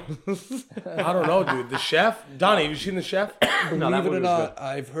Star Wars. I don't know, dude. The Chef. Donnie, have you seen The Chef? No, that Believe it or movie was not, good.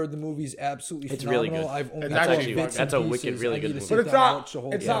 I've heard the movie's absolutely It's phenomenal. really good. I've only It's caught actually bits that's and a wicked, pieces. really I good need to movie. sit But it's down and not. watch the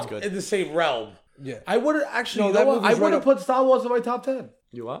whole It's thing. not good. in the same realm. Yeah. I would actually. No, You that know what? I movie's right wouldn't up- put Star Wars in my top 10.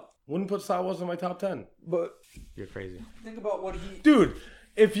 You what? Wouldn't put Star Wars in my top 10. But You're crazy. think about what he... Dude,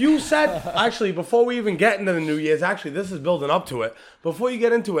 if you said, actually, before we even get into the New Year's, actually, this is building up to it. Before you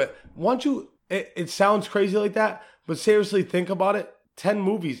get into it, once you, it sounds crazy like that, but seriously, think about it. 10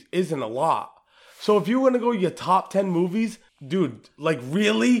 movies isn't a lot. So if you're going to go your top 10 movies, dude, like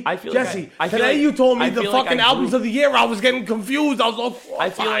really? I feel Jesse, like I feel today like- you told me I the feel like fucking I albums grew- of the year. I was getting confused. I was like, I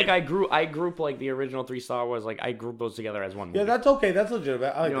feel like I group like the original 3 Star Wars, like I group those together as one movie. Yeah, that's okay. That's legitimate.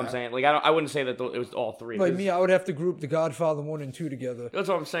 I like you know what I'm that. saying? Like I wouldn't say that it was all 3. Like me, I would have to group The Godfather 1 and 2 together. That's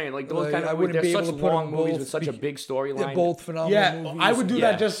what I'm saying. Like those Like, kind I of wouldn't movies, be they're able such to put long them movies both with such a big storyline. They're both phenomenal Yeah, movies. I would do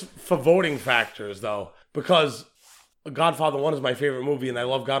Yeah. that just for voting factors, though, because Godfather 1 is my favorite movie, and I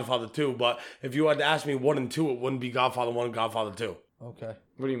love Godfather 2, but if you had to ask me 1 and 2, it wouldn't be Godfather 1 and Godfather 2. Okay.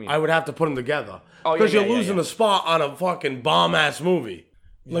 What do you mean? I would have to put them together. Oh, yeah, Because yeah, you're yeah, losing yeah. a spot on a fucking bomb-ass movie.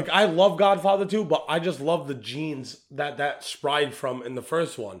 Like, I love Godfather 2, but I just love the genes that sprayed from in the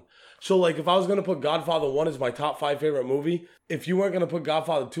first one. So, like, if I was going to put Godfather 1 as my top 5 favorite movie, if you weren't going to put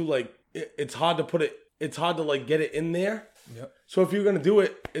Godfather 2, like, it's hard to put it, it's hard to, like, get it in there. Yep. So if you're going to do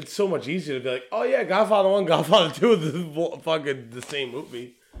it, it's so much easier to be like, oh yeah, Godfather 1, Godfather 2 are fucking the same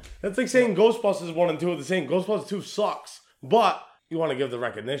movie. That's like saying Ghostbusters 1 and 2 are the same. Ghostbusters 2 sucks, but you want to give the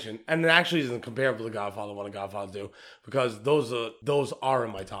recognition. And it actually isn't comparable to Godfather 1 and Godfather 2 because those are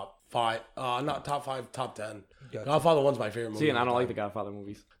in my top 5. Not top 5, top 10. Gotcha. Godfather 1's my favorite movie. See, and I of don't all like the time. Godfather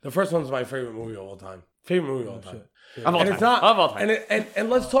movies. The first one's my favorite movie of all time. Favorite movie of all time. Of all And time. it's not Of all time. And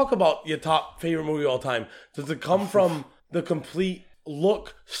let's talk about your top favorite movie of all time. Does it come from the complete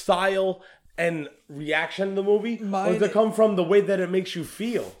look, style, and reaction to the movie? Or does it come from the way that it makes you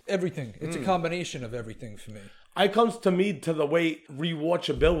feel? Everything. It's a combination of everything for me. It comes to me to the way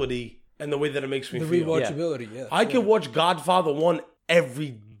rewatchability and the way that it makes me The feel. rewatchability, yeah. I could watch Godfather 1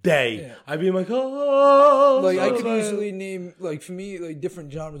 every day. Yeah. I'd be like, oh. Like I could easily name, like for me, like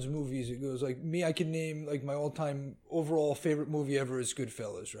different genres of movies. It goes like me. I can name like my all-time overall favorite movie ever is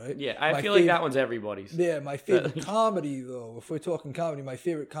Goodfellas, right? Yeah, I My feel like fav- that one's everybody's. Yeah, my favorite comedy though. If we're talking comedy, my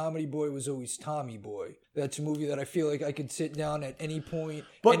favorite comedy boy was always Tommy Boy. That's a movie that I feel like I could sit down at any point,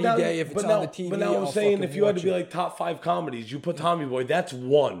 any day if it's on the TV. But now I'm I'll saying fucking if you had to watch be it. like top 5 comedies, you put Tommy Boy, that's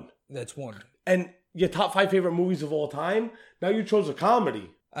one. That's one. And your top 5 favorite movies of all time, now you chose a comedy.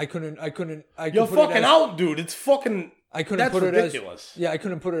 I couldn't. You're put it fucking as, out, dude. It's fucking. I couldn't That's put it ridiculous. as. Yeah, I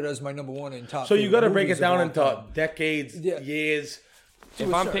couldn't put it as my number one in top. So you got to favorite break it movies of down all into time. decades, Yeah. years. To If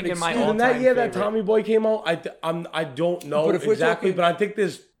a I'm certain picking my extent. Dude, in that all-time year that favorite. Tommy Boy came out, I don't know But if we're exactly, talking- but I think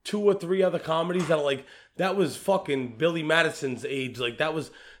there's 2 or 3 other comedies that are like that was fucking Billy Madison's age. Like that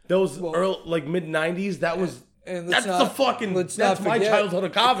was those early like mid '90s. That was. And That's the fucking. let's That's not my forget, childhood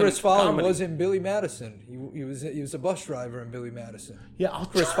of comedy. Chris Farley comedy. was in Billy Madison. He was a bus driver in Billy Madison. Yeah,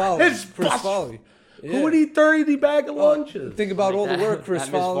 Chris Farley. His Chris bus- Farley. Yeah. Who would eat 30 bag of lunches? Think about all the that- work Chris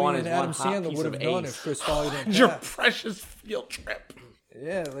that Miss Vaughn Farley is and Adam one hot Sandler piece would of have done ace. if Chris Farley didn't. Your pass. precious field trip.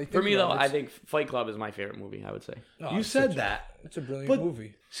 Yeah, like For think me, about though, it. I think Fight Club is my favorite movie, I would say. Oh, You it's said such a- that. It's a brilliant But-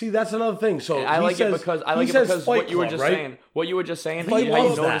 movie. See, that's another thing. So I he like says, it because he says what Fight you were Club, just right? saying. What you were just saying. Fight how you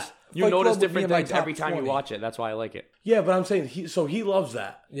loves notice that. you Fight notice Club would be different in my things top every time 20. you watch it. That's why I like it. Yeah, but I'm saying he loves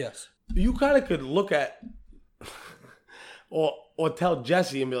that. Yes. You kind of could look at or tell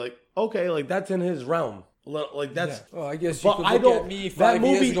Jesse and be like, okay, like that's in his realm. Like that's. Well, I guess you But could I look don't- at me that 5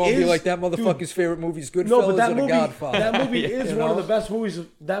 years movie ago and be is- like, that motherfucker's dude, favorite movie is Goodfellas No, but that and movie, The Godfather. that movie is You one of know? the best movies.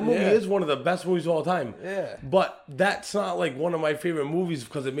 That movie Yeah. is one of the best movies of all time. Yeah. But that's not like one of my favorite movies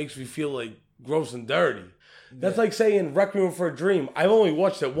because it makes me feel like gross and dirty. That's like saying Requiem for a Dream. I've only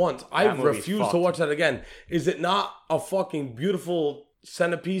watched it once. I movie's refuse to fucked. watch that again. Is it not a fucking beautiful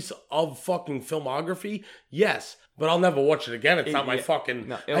centerpiece of fucking filmography, yes. But I'll never watch it again. It's not my fucking.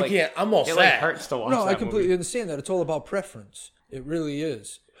 No, I can't. I'm all It sad. like hurts to watch. No, that I completely movie. understand that. It's all about preference. It really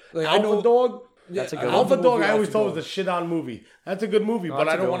is. Like, Alpha Dog. That's a good Alpha one. Dog. I always thought was a shit on movie. That's a good movie, but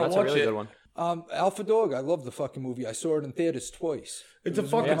I don't want to watch That's a really it. good one. Alpha Dog, I love the fucking movie. I saw it in theaters twice. It's It a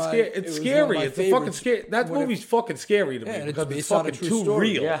was one fucking of my- scary. it It's was one of scary. my It's a fucking favorites. scary. That When it- movie's fucking scary to me Yeah, and because it's it's based on a fucking true too story.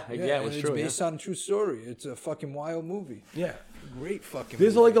 real. Yeah, it and was it's true. based on a true story. It's a fucking wild movie. Yeah. Great fucking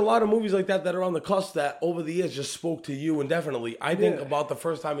There's movie. like a lot of movies like that are on the cusp that over the years just spoke to you indefinitely. I think Yeah. about the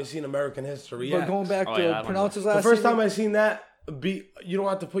first time I seen American History. But going back Oh, to yeah, that pronounce his the last first name, time I seen that, you don't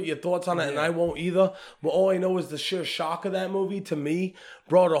have to put your thoughts on it, and I won't either. But all I know is the sheer shock of that movie to me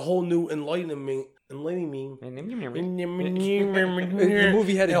brought a whole new enlightenment. the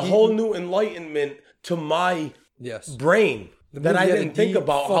movie had a whole new enlightenment to my yes. brain that I movie had a didn't think deep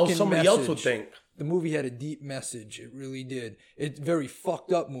about how fucking somebody else would message. think. The movie had a deep message. It really did. It's a very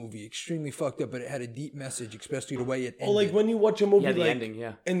fucked up movie, extremely fucked up, but it had a deep message, especially the way it ended. Well, like when you watch a movie, Yeah, the like ending,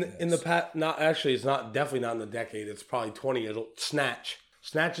 yeah. in the past, not actually, it's not definitely not in the decade. It's probably 20 years. Snatch.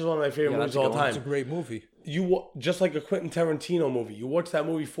 Snatch is one of my favorite movies that's a of all good one. It's a time. great movie. Just like a Quentin Tarantino movie. You watch that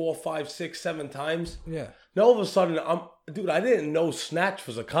movie 4, 5, 6, 7 times. Yeah. Now all of a sudden, I didn't know Snatch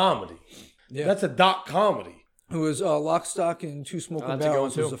was a comedy. Yeah. That's a doc comedy. It was Lock, Stock, and Two Smoking that's a good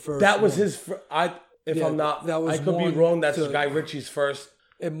Barrels one, was too. the first That was one. his. If Yeah, I'm not, that was I could be one wrong. That's to- Guy Ritchie's first.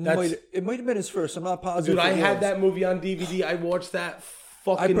 It might have been his first. I'm not positive. Dude, I it had was. that movie on DVD. I watched that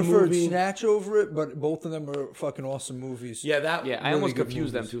fucking I preferred movie. Snatch over it, but both of them are fucking awesome movies. Yeah, that. Yeah, I Really almost good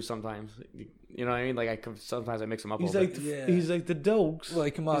confuse them movies. too sometimes. You know what I mean? Like sometimes I mix them up. He's a little like, bit. Yeah. he's like the dogs.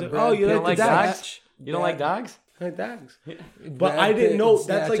 Like, come He's on, like, Brad oh, you Pitt, don't like the dogs? Snatch, You don't like dogs? I like dogs. But Brad I didn't Pitt know. and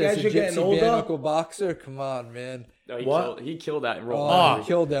That's Snatch like as as a you're getting gypsy older. bare-knuckle boxer. Come on, man. No, What? He killed that role. Oh, he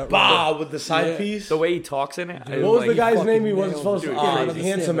killed that. Bah, role. with the side Yeah. piece. The way he talks in it. What was the guy's fucking name? He wasn't nailed supposed it. to. Dude, I don't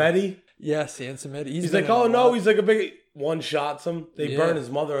Handsome understand Eddie. Yes, Handsome Eddie. He's been like, in a oh no, lot. he's like a big one shots him. They Yeah. burn his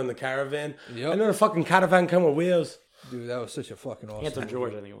mother in the caravan. Yep. And then the fucking caravan come with wheels. Dude, that was such a fucking awesome. Handsome movie.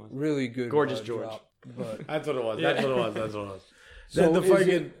 George, I think it was. Really good. Gorgeous George. drop, but That's what it was. That's what it was. That's what it was. So the is fucking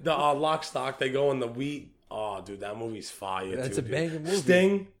it- the lock stock. They go in the wheat. Oh, dude, that movie's fire. That's too, a dude. banging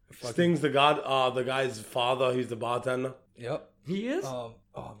movie. Sting's the guy's father. He's the bartender. yep. He is? Oh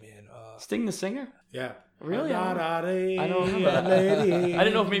man. Sting the singer? Yeah. Really? I I don't remember that. I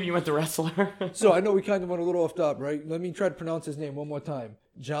didn't know if maybe you went to wrestler. So I know we kind of went a little off top, right? Let me try to pronounce his name one more time.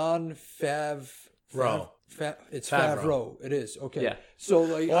 John Favreau. It's Favreau. Favreau. It is okay. Yeah. So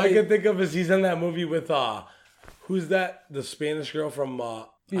like, All I can think of is he's in that movie with who's that? The Spanish girl from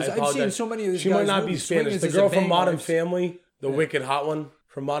Because I I've apologize. seen so many of these She might guys' not be movies. Spanish. Swingers The is a girl from bang. Modern I've- Family, the wicked hot one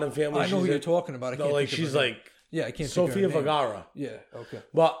from Modern Family. I know who she's you're in- talking about. I No, can't like think of she's her name. like Yeah, I can't. Sofia think of her name. Vergara. Yeah. Okay.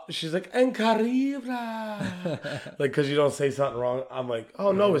 But she's like Encaribra. Like, because you don't say something wrong. I'm like,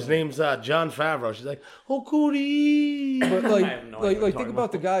 oh no, his name's John Favreau. She's like, oh cootie. But like, have no idea what like you're think talking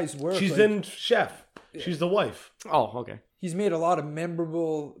about the guy's work. She's like, in Chef. She's the wife. Oh, okay. He's made a lot of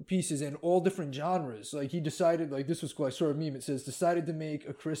memorable pieces in all different genres. Like he decided, like this was cool. I saw a meme. It says decided to make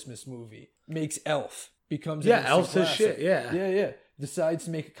a Christmas movie. Makes Elf. Becomes an instant Elf's his classic. shit. Yeah. Yeah. Decides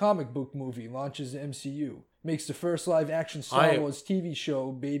to make a comic book movie. Launches the MCU. Makes the first live action Star I- Wars TV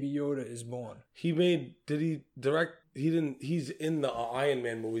show. Baby Yoda is born. Did he direct? He didn't. He's in the Iron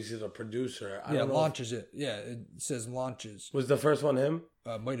Man movies. He's a producer. I Yeah, don't know. launches it. Yeah, it says launches. Was the first one him?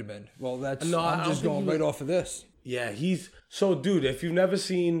 Might have been. Well, that's. No, I I'm don't just think going he right was- off of this. Yeah, dude. If you've never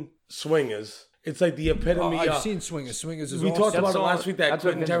seen Swingers, it's like the epitome. I've of, seen Swingers. Swingers is we awesome. talked about it all- last week. That that's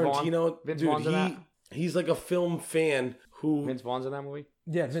what Quentin Vince Vaughn- Tarantino, Vince dude. Vaughn's in that? He's like a film fan who. Vince Vaughn's in that movie?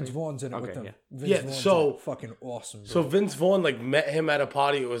 Yeah, Vince Vaughn's in it with Okay, them. yeah. Vince Yeah, Vaughn's so- in it. Fucking awesome. Bro. So Vince Vaughn like met him at a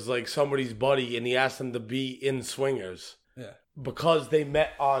party. It was like somebody's buddy, and he asked him to be in Swingers yeah. because they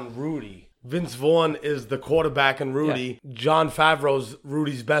met on Rudy. Vince Vaughn is the quarterback in Rudy. John Favreau's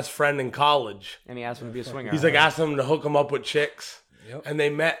Rudy's best friend in college. And he asked him to be a swinger. He's like asking him to hook him up with chicks. Yep. And they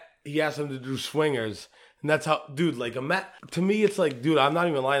met. He asked him to do Swingers. And that's how, dude, like, to me, it's like, dude, I'm not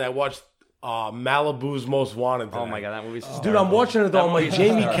even lying. I watched Malibu's Most Wanted today. Oh my god, that movie's Dude, I'm watching it though. I'm like, movie's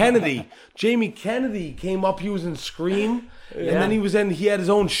Jamie Kennedy. Jamie Kennedy came up. He was in Scream. And then he had his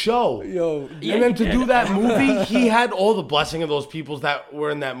own show. Yo, And then to do that movie, he had all the blessing of those people that were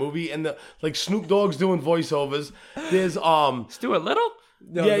in that movie. And like Snoop Dogg's doing voiceovers. There's, Stuart Little?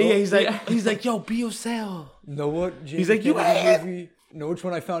 no, yeah, no, he's like, yo, be yourself. Know what? Jamie He's like, you Kennedy ass. movie. Know which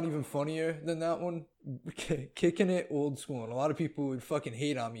one I found even funnier than that one? Kicking It Old School, and a lot of people would fucking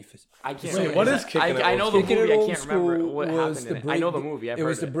hate on me for. I can't. Wait, what is Kicking It I know the Kicking movie. It I Old can't remember School what was happened in it. I know the movie. It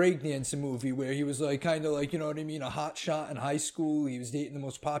was the breakdancing movie where he was like kind of like, you know what I mean, a hot shot in high school. He was dating the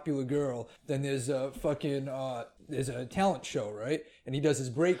most popular girl. Then there's a fucking there's a talent show, right? And he does his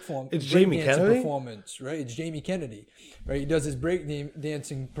It's Jamie Kennedy? performance, right? It's Jamie Kennedy, right? He does his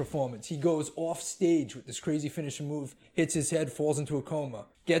dancing performance. He goes off stage with this crazy finishing move, hits his head, falls into a coma,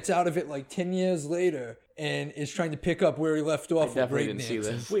 gets out of it like 10 years later, and is trying to pick up where he left off. I definitely didn't see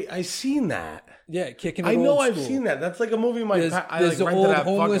this. Wait, I seen that. Yeah, Kicking It I know Old I've School. seen that. That's like a movie I There's like the rented old at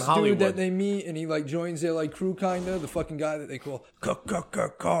homeless fucking dude that Hollywood. they meet, and he like joins their like crew, kinda. The fucking guy that they call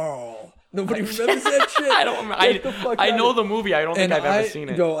Carl. Nobody remembers that shit. I don't remember. I know the movie. I don't think I've ever seen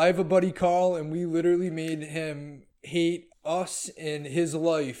it. I have a buddy Carl, and we literally made him hate us and his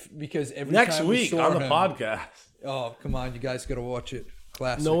life because every Next time we week saw on the him, podcast. Oh, come on, you guys gotta watch it.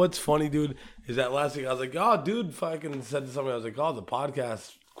 Classic. You know what's funny, dude? Is that last week I was like, oh, dude, fucking said to somebody, I was like, oh, the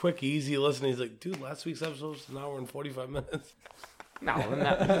podcast, quick, easy listen. He's like, dude, last week's episode was an hour and 45 minutes. No, none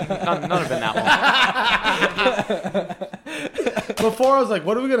have been that long. Before I was like,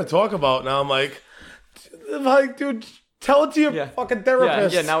 what are we going to talk about? Now I'm like, dude, tell it to your fucking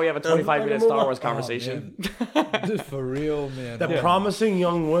therapist. Yeah, now we have a 25-minute Star Wars conversation. Just for real, man. The Promising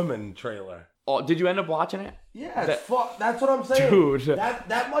Young Women trailer. Oh, did you end up watching it? Yeah, that's what I'm saying. Dude.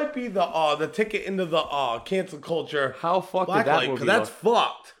 That might be the ticket into the cancel culture. How fucked did blacklight, that movie because that's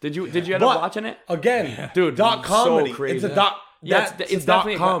fucked. Did you end up watching it? Again, Dude, doc comedy. so crazy. It's a doc. Yeah, it's doc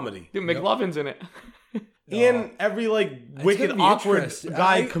definitely comedy. Dude, McLovin's in it. And every wicked gonna be awkward interesting.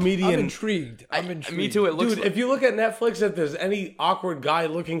 guy comedian. I'm intrigued. Me too. It looks Dude, if you look at Netflix, if there's any awkward guy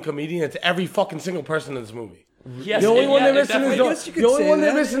looking comedian, it's every fucking single person in this movie. Yes, The only one they're missing I guess is you the could only say one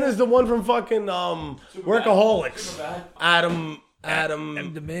they're that, missing is the one from fucking Workaholics. Adam.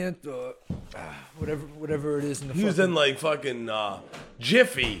 Demand or whatever it is in the. He was in like fucking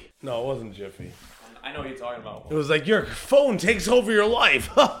Jiffy. No, it wasn't Jiffy. I know what you're talking about. It was like your phone takes over your life.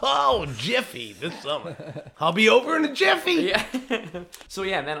 Oh, Jiffy this summer. I'll be over in a Jiffy. Yeah. So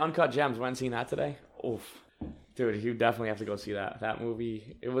yeah, and then Uncut Gems. Went and seen that today. Oof. Dude, you definitely have to go see that. That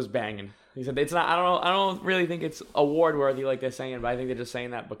movie, it was banging. He said it's not. I don't really think it's award worthy like they're saying, but I think they're just saying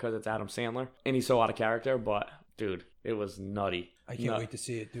that because it's Adam Sandler and he's so out of character. But dude, it was nutty. I can't wait to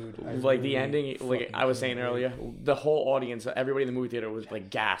see it, dude. Like the ending, like I was saying earlier, the whole audience, everybody in the movie theater was like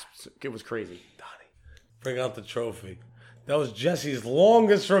gasps. It was crazy. Bring out the trophy. That was Jesse's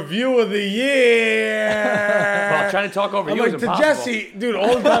longest review of the year. Well, trying to talk over I'm you like, is to impossible. Jesse, dude,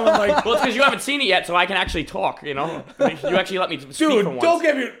 all the time I'm like, Well, it's because you haven't seen it yet, so I can actually talk, you know? You actually let me speak dude, for once. don't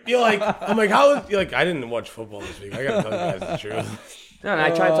get me, you're like, I'm like, you're like, I didn't watch football this week. I gotta tell you guys the truth. No, and I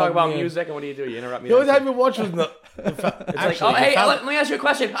try to talk about man. music, and what do? You interrupt me. The only That's time you watch was it's like, oh, hey, let me ask you a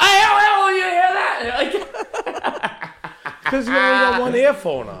question. Hey, how you hear that? because you only got one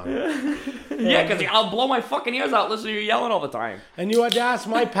earphone on. Yeah, because I'll blow my fucking ears out listening to you yelling all the time. And you had to ask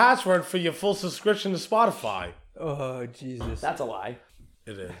my password for your full subscription to Spotify. Oh Jesus. That's a lie.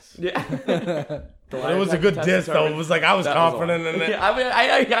 It is. Yeah. But it was a good diss, though. It was like, I was confident in it. Yeah, I mean,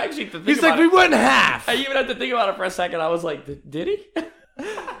 I actually think He's about like, it. we went half. I even had to think about it for a second. I was like, did he?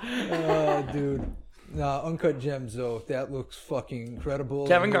 Oh, dude. Nah, Uncut Gems, though, that looks fucking incredible.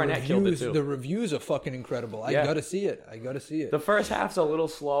 Kevin And Garnett killed it, too. The reviews are fucking incredible. I Yeah. gotta see it. The first half's a little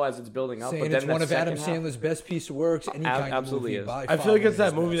slow as it's building up, Saying but then it's one the of Adam second half- Sandler's best piece of works. Any kind of absolutely movie is. by I feel far like it's one of that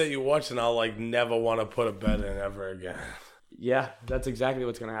his movie best. that you watch and I'll like never want to put a bet in ever again. Yeah, that's exactly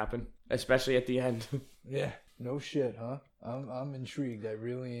what's gonna happen, especially at the end. Yeah, no shit, huh? I'm intrigued. I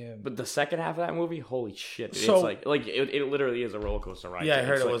really am. But the second half of that movie, holy shit! So- It's like it literally is a roller coaster ride. Yeah, I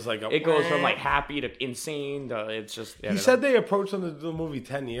heard It's it like- was like a- it goes from like happy to insane to it's just. He said they approached him to do the movie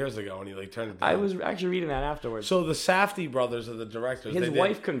 10 years ago and he like turned it down. I was actually reading that afterwards. So the Safdie brothers are the directors. His They did-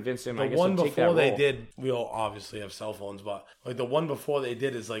 wife convinced him. I The guess, one to take before that they role. did, we all obviously have cell phones, but like the one before they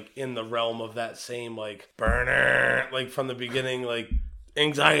did is like in the realm of that same like burner, like from the beginning, like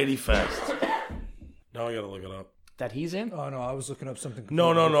Anxiety Fest. Now I gotta look it up. that he's in. Oh no, I was looking up something.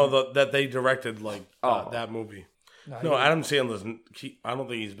 No, that they directed like Oh. that movie. No, No, Adam Sandler's. I don't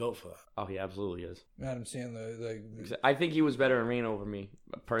think he's built for that. Oh, he absolutely is. Adam Sandler. Like, I think he was better in Rain over me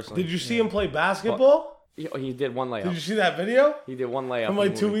personally. Did you see him play basketball? He did one layup. Did you see that video? He did one layup From in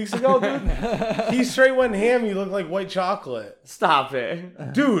like the 2 movie. weeks ago, dude? He straight went ham. He looked like white chocolate. Stop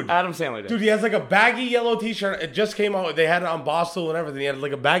it, Dude. Adam Sandler did. Dude, he has like a baggy yellow t-shirt. It just came out. They had it on Barstool and everything. He had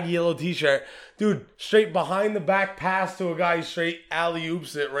like a baggy yellow t-shirt. Dude, straight behind the back pass to a guy, straight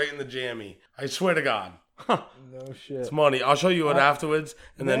alley-oops it right in the jammy. I swear to God. No shit. It's money. I'll show you it afterwards,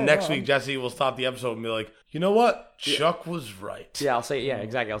 and then next week Jesse will stop the episode and be like, you know what? Chuck was right. Yeah, I'll say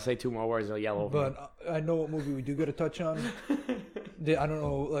exactly. I'll say 2 more words. They'll yell over. But I know what movie we do got to touch on. I don't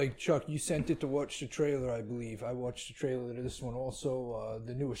know, like Chuck, you sent it to watch the trailer, I believe. I watched the trailer to this one also,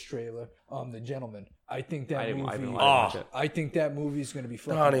 the newest trailer, The Gentleman. I think that movie. I think that movie is going to be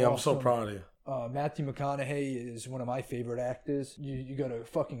fucking Donnie, awesome. I'm so proud of you. Matthew McConaughey is one of my favorite actors. You got a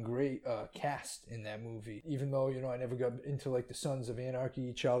fucking great cast in that movie. Even though, I never got into like the Sons of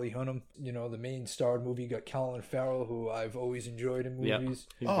Anarchy, Charlie Hunnam. The main starred movie got Colin Farrell, who I've always enjoyed in movies.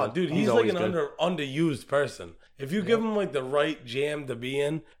 Yep. Dude, he's like an underused person. If you give him like the right jam to be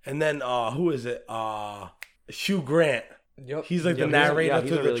in, and then who is it? Hugh Grant. Yep. He's like the narrator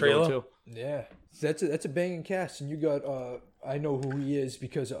to the trailer. Yeah. That's a banging cast, and you got I know who he is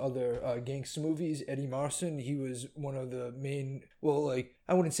because of other gangster movies. Eddie Marsan, he was one of the main,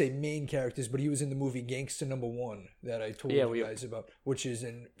 I wouldn't say main characters, but he was in the movie Gangster #1 that I told you guys about, which is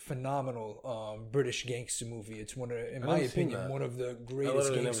a phenomenal British gangster movie. It's in my opinion, one of the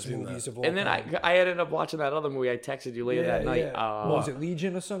greatest gangster movies of all time. And then I ended up watching that other movie I texted you later that night. Was it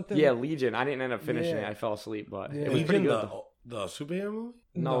Legion or something? Yeah, Legion. I didn't end up finishing it. I fell asleep, but it was pretty good. The superhero movie?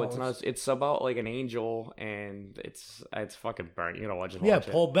 No, it's not. It's about like an angel, and it's fucking burnt. You know what? Just watch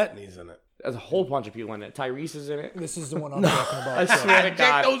it. Paul Bettany's in it. There's a whole bunch of people in it. Tyrese is in it. This is the one I'm talking about. I swear to God.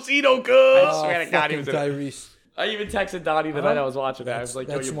 Jack Dosito, good. I swear to God, he was in it. Tyrese. I even texted Donnie the night I was watching that. I was like,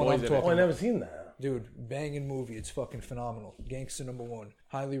 yo, your boy's in it. I never seen that. Dude, banging movie. It's fucking phenomenal. Gangster #1.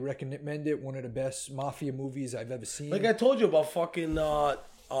 Highly recommend it. One of the best mafia movies I've ever seen. Like I told you about fucking...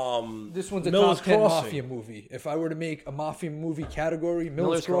 this one's a Miller's top 10 Crossing. mafia movie. If I were to make a mafia movie category,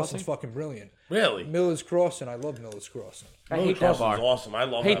 Miller's Crossing's fucking brilliant. Really? Miller's Crossing. I love Miller's Crossing. I hate that bar. Awesome. I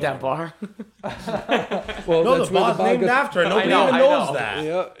love hate that bar. Well, no, that's the where bar's named after it. Nobody even knows that.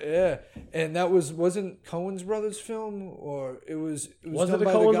 Yeah. And that wasn't Coen's brothers film, or it was done it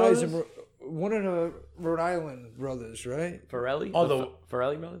by Coen the guys brothers? one of the Rhode Island brothers, right? Farrelly? Oh, the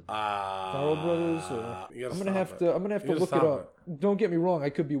Farrelly brothers? Farrell brothers. I'm gonna have to look it up. Don't get me wrong. I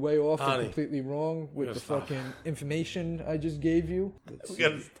could be way off and completely wrong with the fucking information I just gave you. We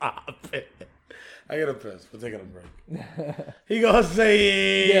gotta stop it. I gotta piss. We're taking a break. He gonna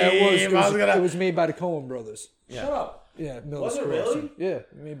say, yeah, it was made by the Coen brothers. Yeah. Shut up. Yeah, Miller's Was it Crossing. really? Yeah,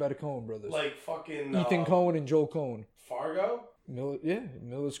 made by the Coen brothers. Like fucking Ethan Coen and Joel Coen. Fargo.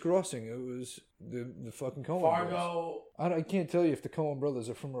 Miller's Crossing. It was the fucking Coen Fargo. brothers. I can't tell you if the Coen brothers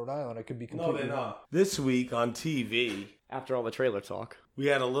are from Rhode Island. I could be completely No, they're wrong. not. This week on TV, After all the trailer talk. we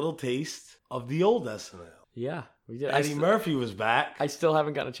had a little taste of the old SNL. Yeah, we did. Eddie Murphy was back. I still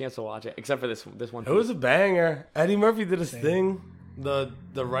haven't gotten a chance to watch it, except for this one. It was a banger. Eddie Murphy did his thing. The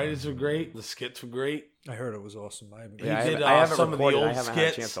writers were great. The skits were great. I heard it was awesome. I He did some of the old I haven't skits, had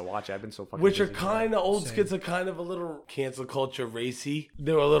a chance to watch it. I've been so fucking which are busy. kind of old skits are kind of a little cancel culture racy.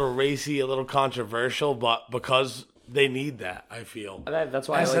 They were a little racy, a little controversial, but because they need that, I feel. That's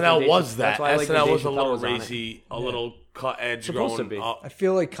why SNL was that. SNL was a little racy, racy, a little cut edge Supposed to growing be. up. I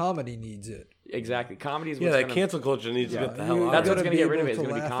feel like comedy needs it. Exactly. Comedy is what's Yeah, that gonna, cancel culture needs to get the hell out. That's of what's it. going to get rid of it. It's to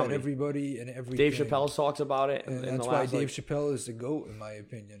going to be laugh comedy. at everybody and everything. Dave Chappelle talks about it. And in that's the why last, Dave Chappelle is the GOAT, in my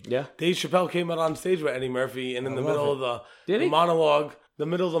opinion. Yeah. Dave Chappelle came out on stage with Eddie Murphy, and in the middle of Did the he? monologue,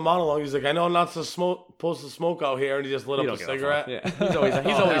 he's like, "I know I'm not supposed to smoke out here," and he just lit up a cigarette. Yeah. He's always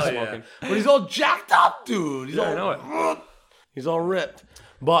Hell yeah. smoking. But he's all jacked up, dude. He's all, I know it. He's all ripped.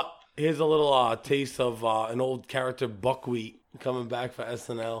 But here's a little taste of an old character, Buckwheat, coming back for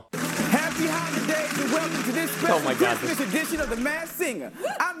SNL. Happy holidays and welcome to this special Oh God, Christmas edition of The Masked Singer.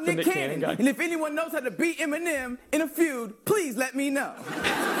 I'm Nick Nick Cannon Cannon, guy. and if anyone knows how to beat Eminem in a feud, please let me know.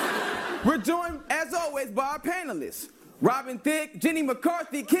 We're joined, as always, by our panelists. Robin Thicke, Jenny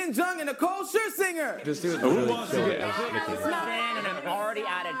McCarthy, Ken Jeong, and Nicole Scherzinger. This dude really killed it. And I'm already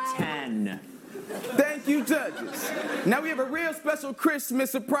out of 10. Thank you, judges. Now we have a real special Christmas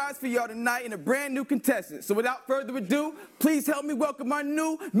surprise for y'all tonight and a brand new contestant. So without further ado, please help me welcome our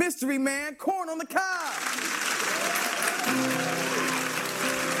new mystery man, Corn on the Cob.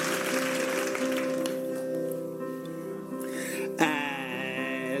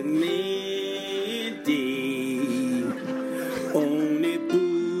 Only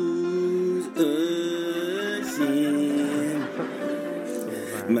booze sin.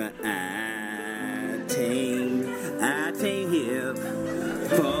 My I take hip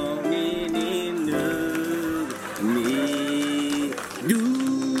falling in love with me.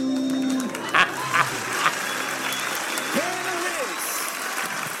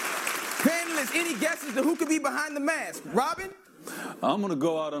 Panelists, any guesses to who could be behind the mask? Robin? I'm gonna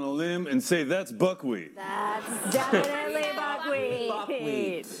go out on a limb and say that's buckwheat. That's definitely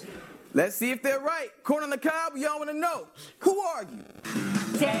buckwheat. Let's see if they're right. Corn on the cob, y'all want to know. Who are you?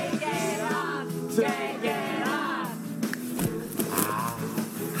 Take it off. Take it off.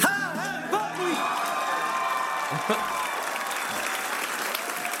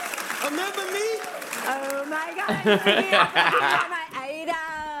 Remember me? Oh my God. My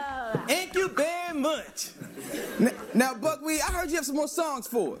idol. Thank you very much. Now, Buckwheat, I heard you have some more songs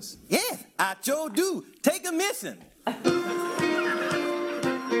for us. Yeah, I sure do. Take a listen. Now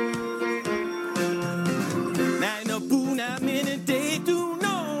in the pool, I'm in a day too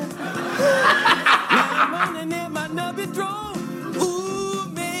long. Now I'm running in my nubby draw. Ooh,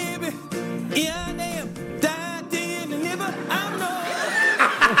 baby, here I am, dying in the liver. I'm no.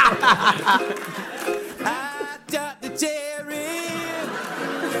 I got the cherry,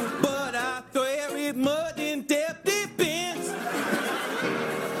 but I throw it mud in depth defense.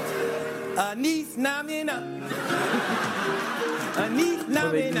 Anise namina. Anise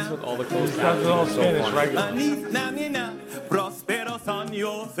namina. With all the clothes That's all Spanish regular. Anise namina. Prosperos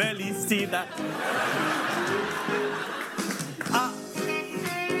años felicidad.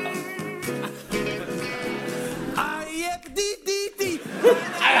 R-E-F-D-D-D.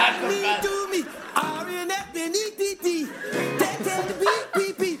 Me to me. R-E-F-D-D-D.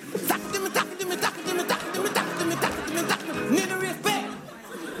 T-T-B-B-B. Nigga respect.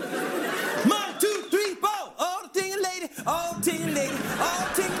 1, 2, 3, 4. All the tingin' lady. All the tingin' lady. All the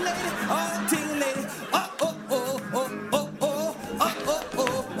tingin' lady. All the tingin' lady. Oh, oh, oh, oh, oh, oh. Oh, oh,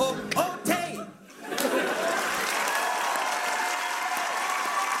 oh, oh, oh, Tay.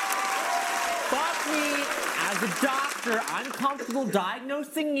 Buckwheat, as a doctor, I'm comfortable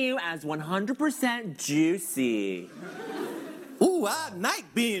diagnosing you as 100% juicy. Ooh, I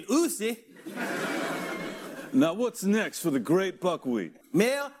like being oozy. Now, what's next for the great buckwheat?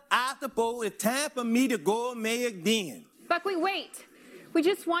 Mel, I suppose it's time for me to go May again. Buckwheat, wait. We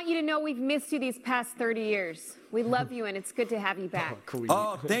just want you to know we've missed you these past 30 years. We love you, and it's good to have you back.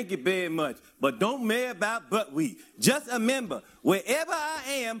 Oh, thank you very much. But don't matter about buckwheat. Just remember, wherever I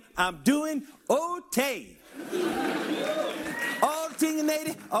am, I'm doing okay. All the tingin'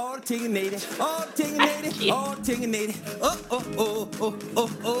 lady, all the tingin' lady, all the tingin' lady, all the tingin' lady. Oh, oh, oh, oh, oh,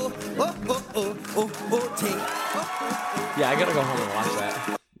 oh, oh, oh, oh, oh, oh, ting. Yeah, I gotta go home and watch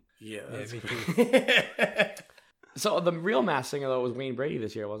that. Yeah, that's me cool. So the real Masked Singer though was Wayne Brady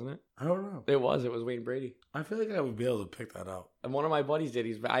this year, wasn't it? I don't know. It was Wayne Brady. I feel like I would be able to pick that out. And one of my buddies did.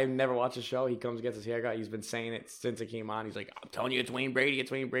 I've never watched the show. He comes gets his haircut. He's been saying it since it came on. He's like, I'm telling you, it's Wayne Brady,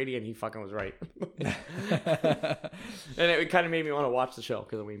 and he fucking was right. And it kind of made me want to watch the show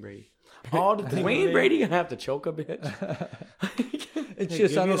because of Wayne Brady. All the Is things Wayne they- Brady gonna have to choke a bitch? It's Hey,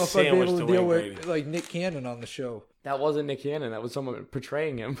 just, give I me don't a know if I'd be sandwich able to to deal Wayne with Brady. like Nick Cannon on the show. That wasn't Nick Cannon. That was someone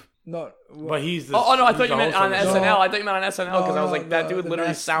portraying him. No, But he's the. Oh no, I he's thought the you meant host on of the show. SNL. I thought you meant on SNL because I was like, that dude the literally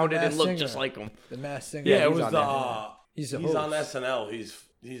Masked- sounded the and looked Masked just Singer. like him. The Masked Singer. Yeah, it he's was on the. there. He's a He's on host. SNL.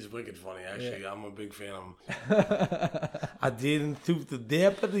 He's wicked funny. Actually, Yeah. I'm a big fan of him. I didn't toot the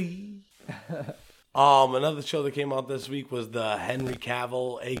deputy. Another show that came out this week was the Henry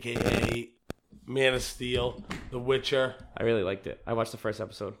Cavill, aka Man of Steel, The Witcher. I really liked it. I watched the first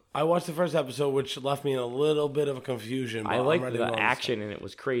episode. I watched the first episode, which left me in a little bit of a confusion. But I I'm liked ready the to action and it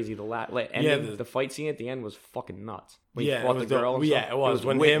was crazy. The ending, the fight scene at the end was fucking nuts. When he Yeah, fought it was the girl. dope. And Yeah, stuff. it was.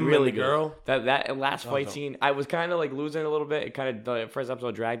 When wi- him and really the good. girl. That last fight dope. scene, I was kind of like losing it a little bit. It kind of the first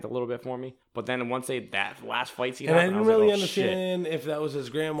episode dragged a little bit for me, but then once that last fight scene, And I happened, didn't was really like, oh, shit. understand if that was his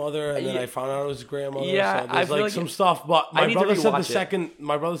grandmother, and then Yeah. I found out it was his grandmother. Yeah, so I there's feel like like some it- stuff. But I my need to brother said rewatch it.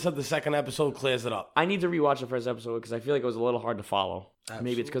 My brother said the second episode clears it up. I need to rewatch the first episode because I feel like it was a little hard to follow.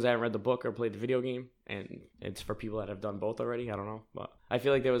 Maybe it's because I haven't read the book or played the video game, and it's for people that have done both already. I don't know, but I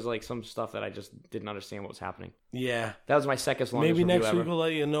feel like there was like some stuff that I just didn't understand what was happening. Yeah. That was my second longest Maybe review next ever. week we'll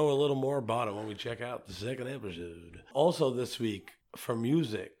let you know a little more about it when we check out the second episode. Also this week, for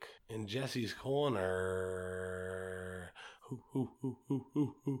music, in Jesse's Corner.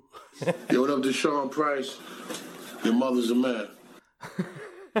 Yo, what up to Sean Price? Your mother's a man.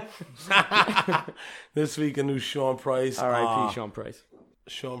 This week, a new Sean Price. R.I.P. Sean Price.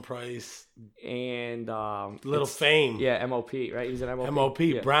 Sean Price. And Little Fame. Yeah, MOP, right? He's an MOP. MOP,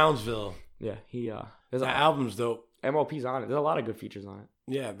 Yeah. Brownsville. Yeah, The album's dope. MOP's on it. There's a lot of good features on it.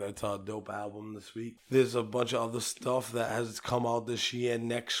 Yeah, that's a dope album this week. There's a bunch of other stuff that has come out this year.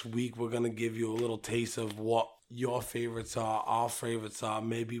 Next week, we're going to give you a little taste of what your favorites are, our favorites are.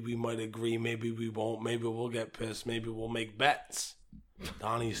 Maybe we might agree, maybe we won't. Maybe we'll get pissed. Maybe we'll make bets.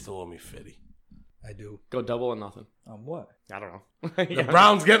 Donnie's still on me, Fitty. I do. Go double or nothing. On what? I don't know. The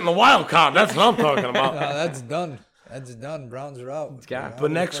Browns getting the wild card. That's what I'm talking about. No, that's done. That's done. Browns are out. got-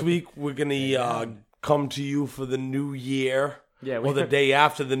 But next week, we're going to come to you for the new year Yeah, or the day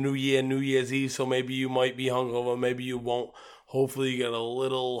after the New Year, New Year's Eve. So maybe you might be hungover, maybe you won't. Hopefully you get a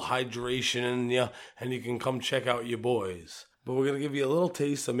little hydration in you, and you can come check out your boys. But we're going to give you a little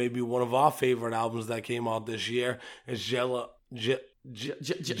taste of maybe one of our favorite albums that came out this year. It's Joel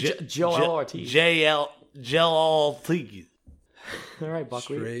Ortiz. All right,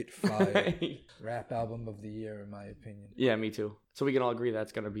 Buckwheat. Straight fire. Rap album of the year, in my opinion. Yeah, me too. So we can all agree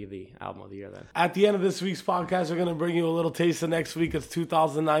that's going to be the album of the year then. At the end of this week's podcast, we're going to bring you a little taste of next week. It's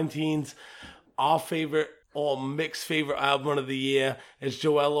 2019's our favorite or mixed favorite album of the year. It's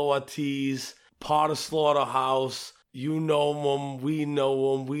Joel Ortiz, part of Slaughterhouse. You know him, we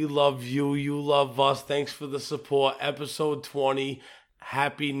know him, we love you, you love us. Thanks for the support. Episode 20.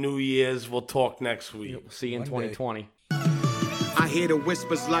 Happy New Year's. We'll talk next week. We'll see you in 2020. I hear the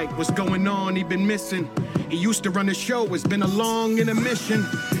whispers like, what's going on? He been missing. He used to run the show. It's been a long intermission.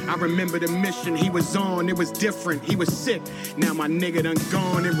 I remember the mission he was on. It was different. He was sick. Now my nigga done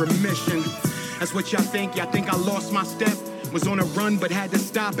gone in remission. That's what y'all think. Y'all think I lost my step? Was on a run but had to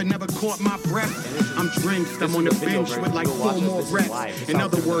stop and never caught my breath. I'm drenched. I'm on the bench with like 4 more reps. In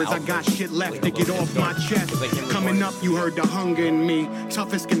other words, I got shit left to get off my chest. Coming up, you heard the hunger in me.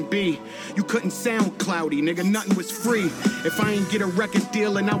 Tough as can be. You couldn't sound cloudy, nigga. Nothing was free. If I ain't get a record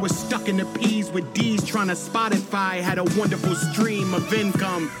deal and I was stuck in the P's with D's trying to Spotify, had a wonderful stream of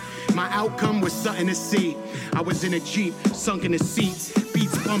income. My outcome was something to see. I was in a Jeep, sunk in the seats,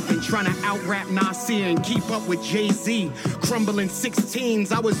 beats bumping, trying to out-rap Nasir and keep up with Jay-Z. Crumbling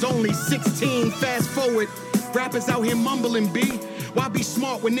 16s, I was only 16. Fast forward, rappers out here mumbling, B. Why be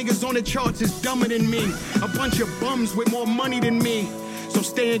smart when niggas on the charts is dumber than me? A bunch of bums with more money than me. So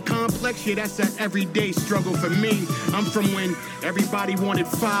staying complex, yeah, that's an everyday struggle for me. I'm from when everybody wanted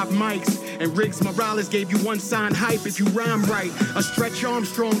 5 mics, and Riggs Morales gave you 1 sign hype if you rhyme right. A Stretch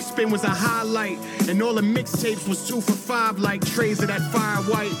Armstrong spin was a highlight, and all the mixtapes was 2 for 5 like trays of that fire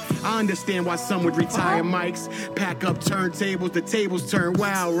white. I understand why some would retire mics, pack up turntables, the tables turn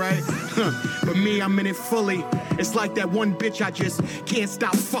wild, right? But me, I'm in it fully. It's like that one bitch I just can't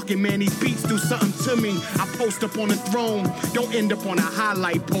stop fucking, man. These beats do something to me. I post up on the throne, don't end up on a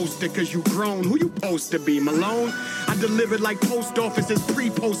highlight poster cause you grown. Who you supposed to be, Malone? I delivered like post offices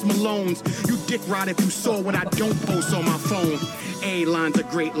pre-post Malones. You dick rot if you saw what I don't post on my phone. A-line's a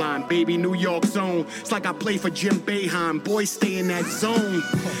great line, baby, New York zone. It's like I play for Jim Boeheim, boys stay in that zone.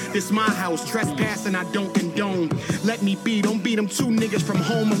 This my house, trespassing I don't condone. Let me be, don't beat them 2 niggas from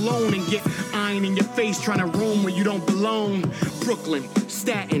Home Alone and get iron in your face trying to roam where you don't belong. Brooklyn,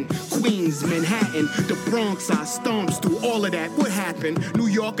 Staten, Queens, Manhattan, the Bronx, I stomps through all of that. What happened? New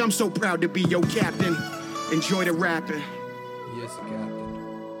York, I'm so proud to be your captain. Enjoy the rapping. He is the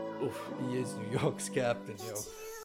captain. Oof. He is New York's captain, yo.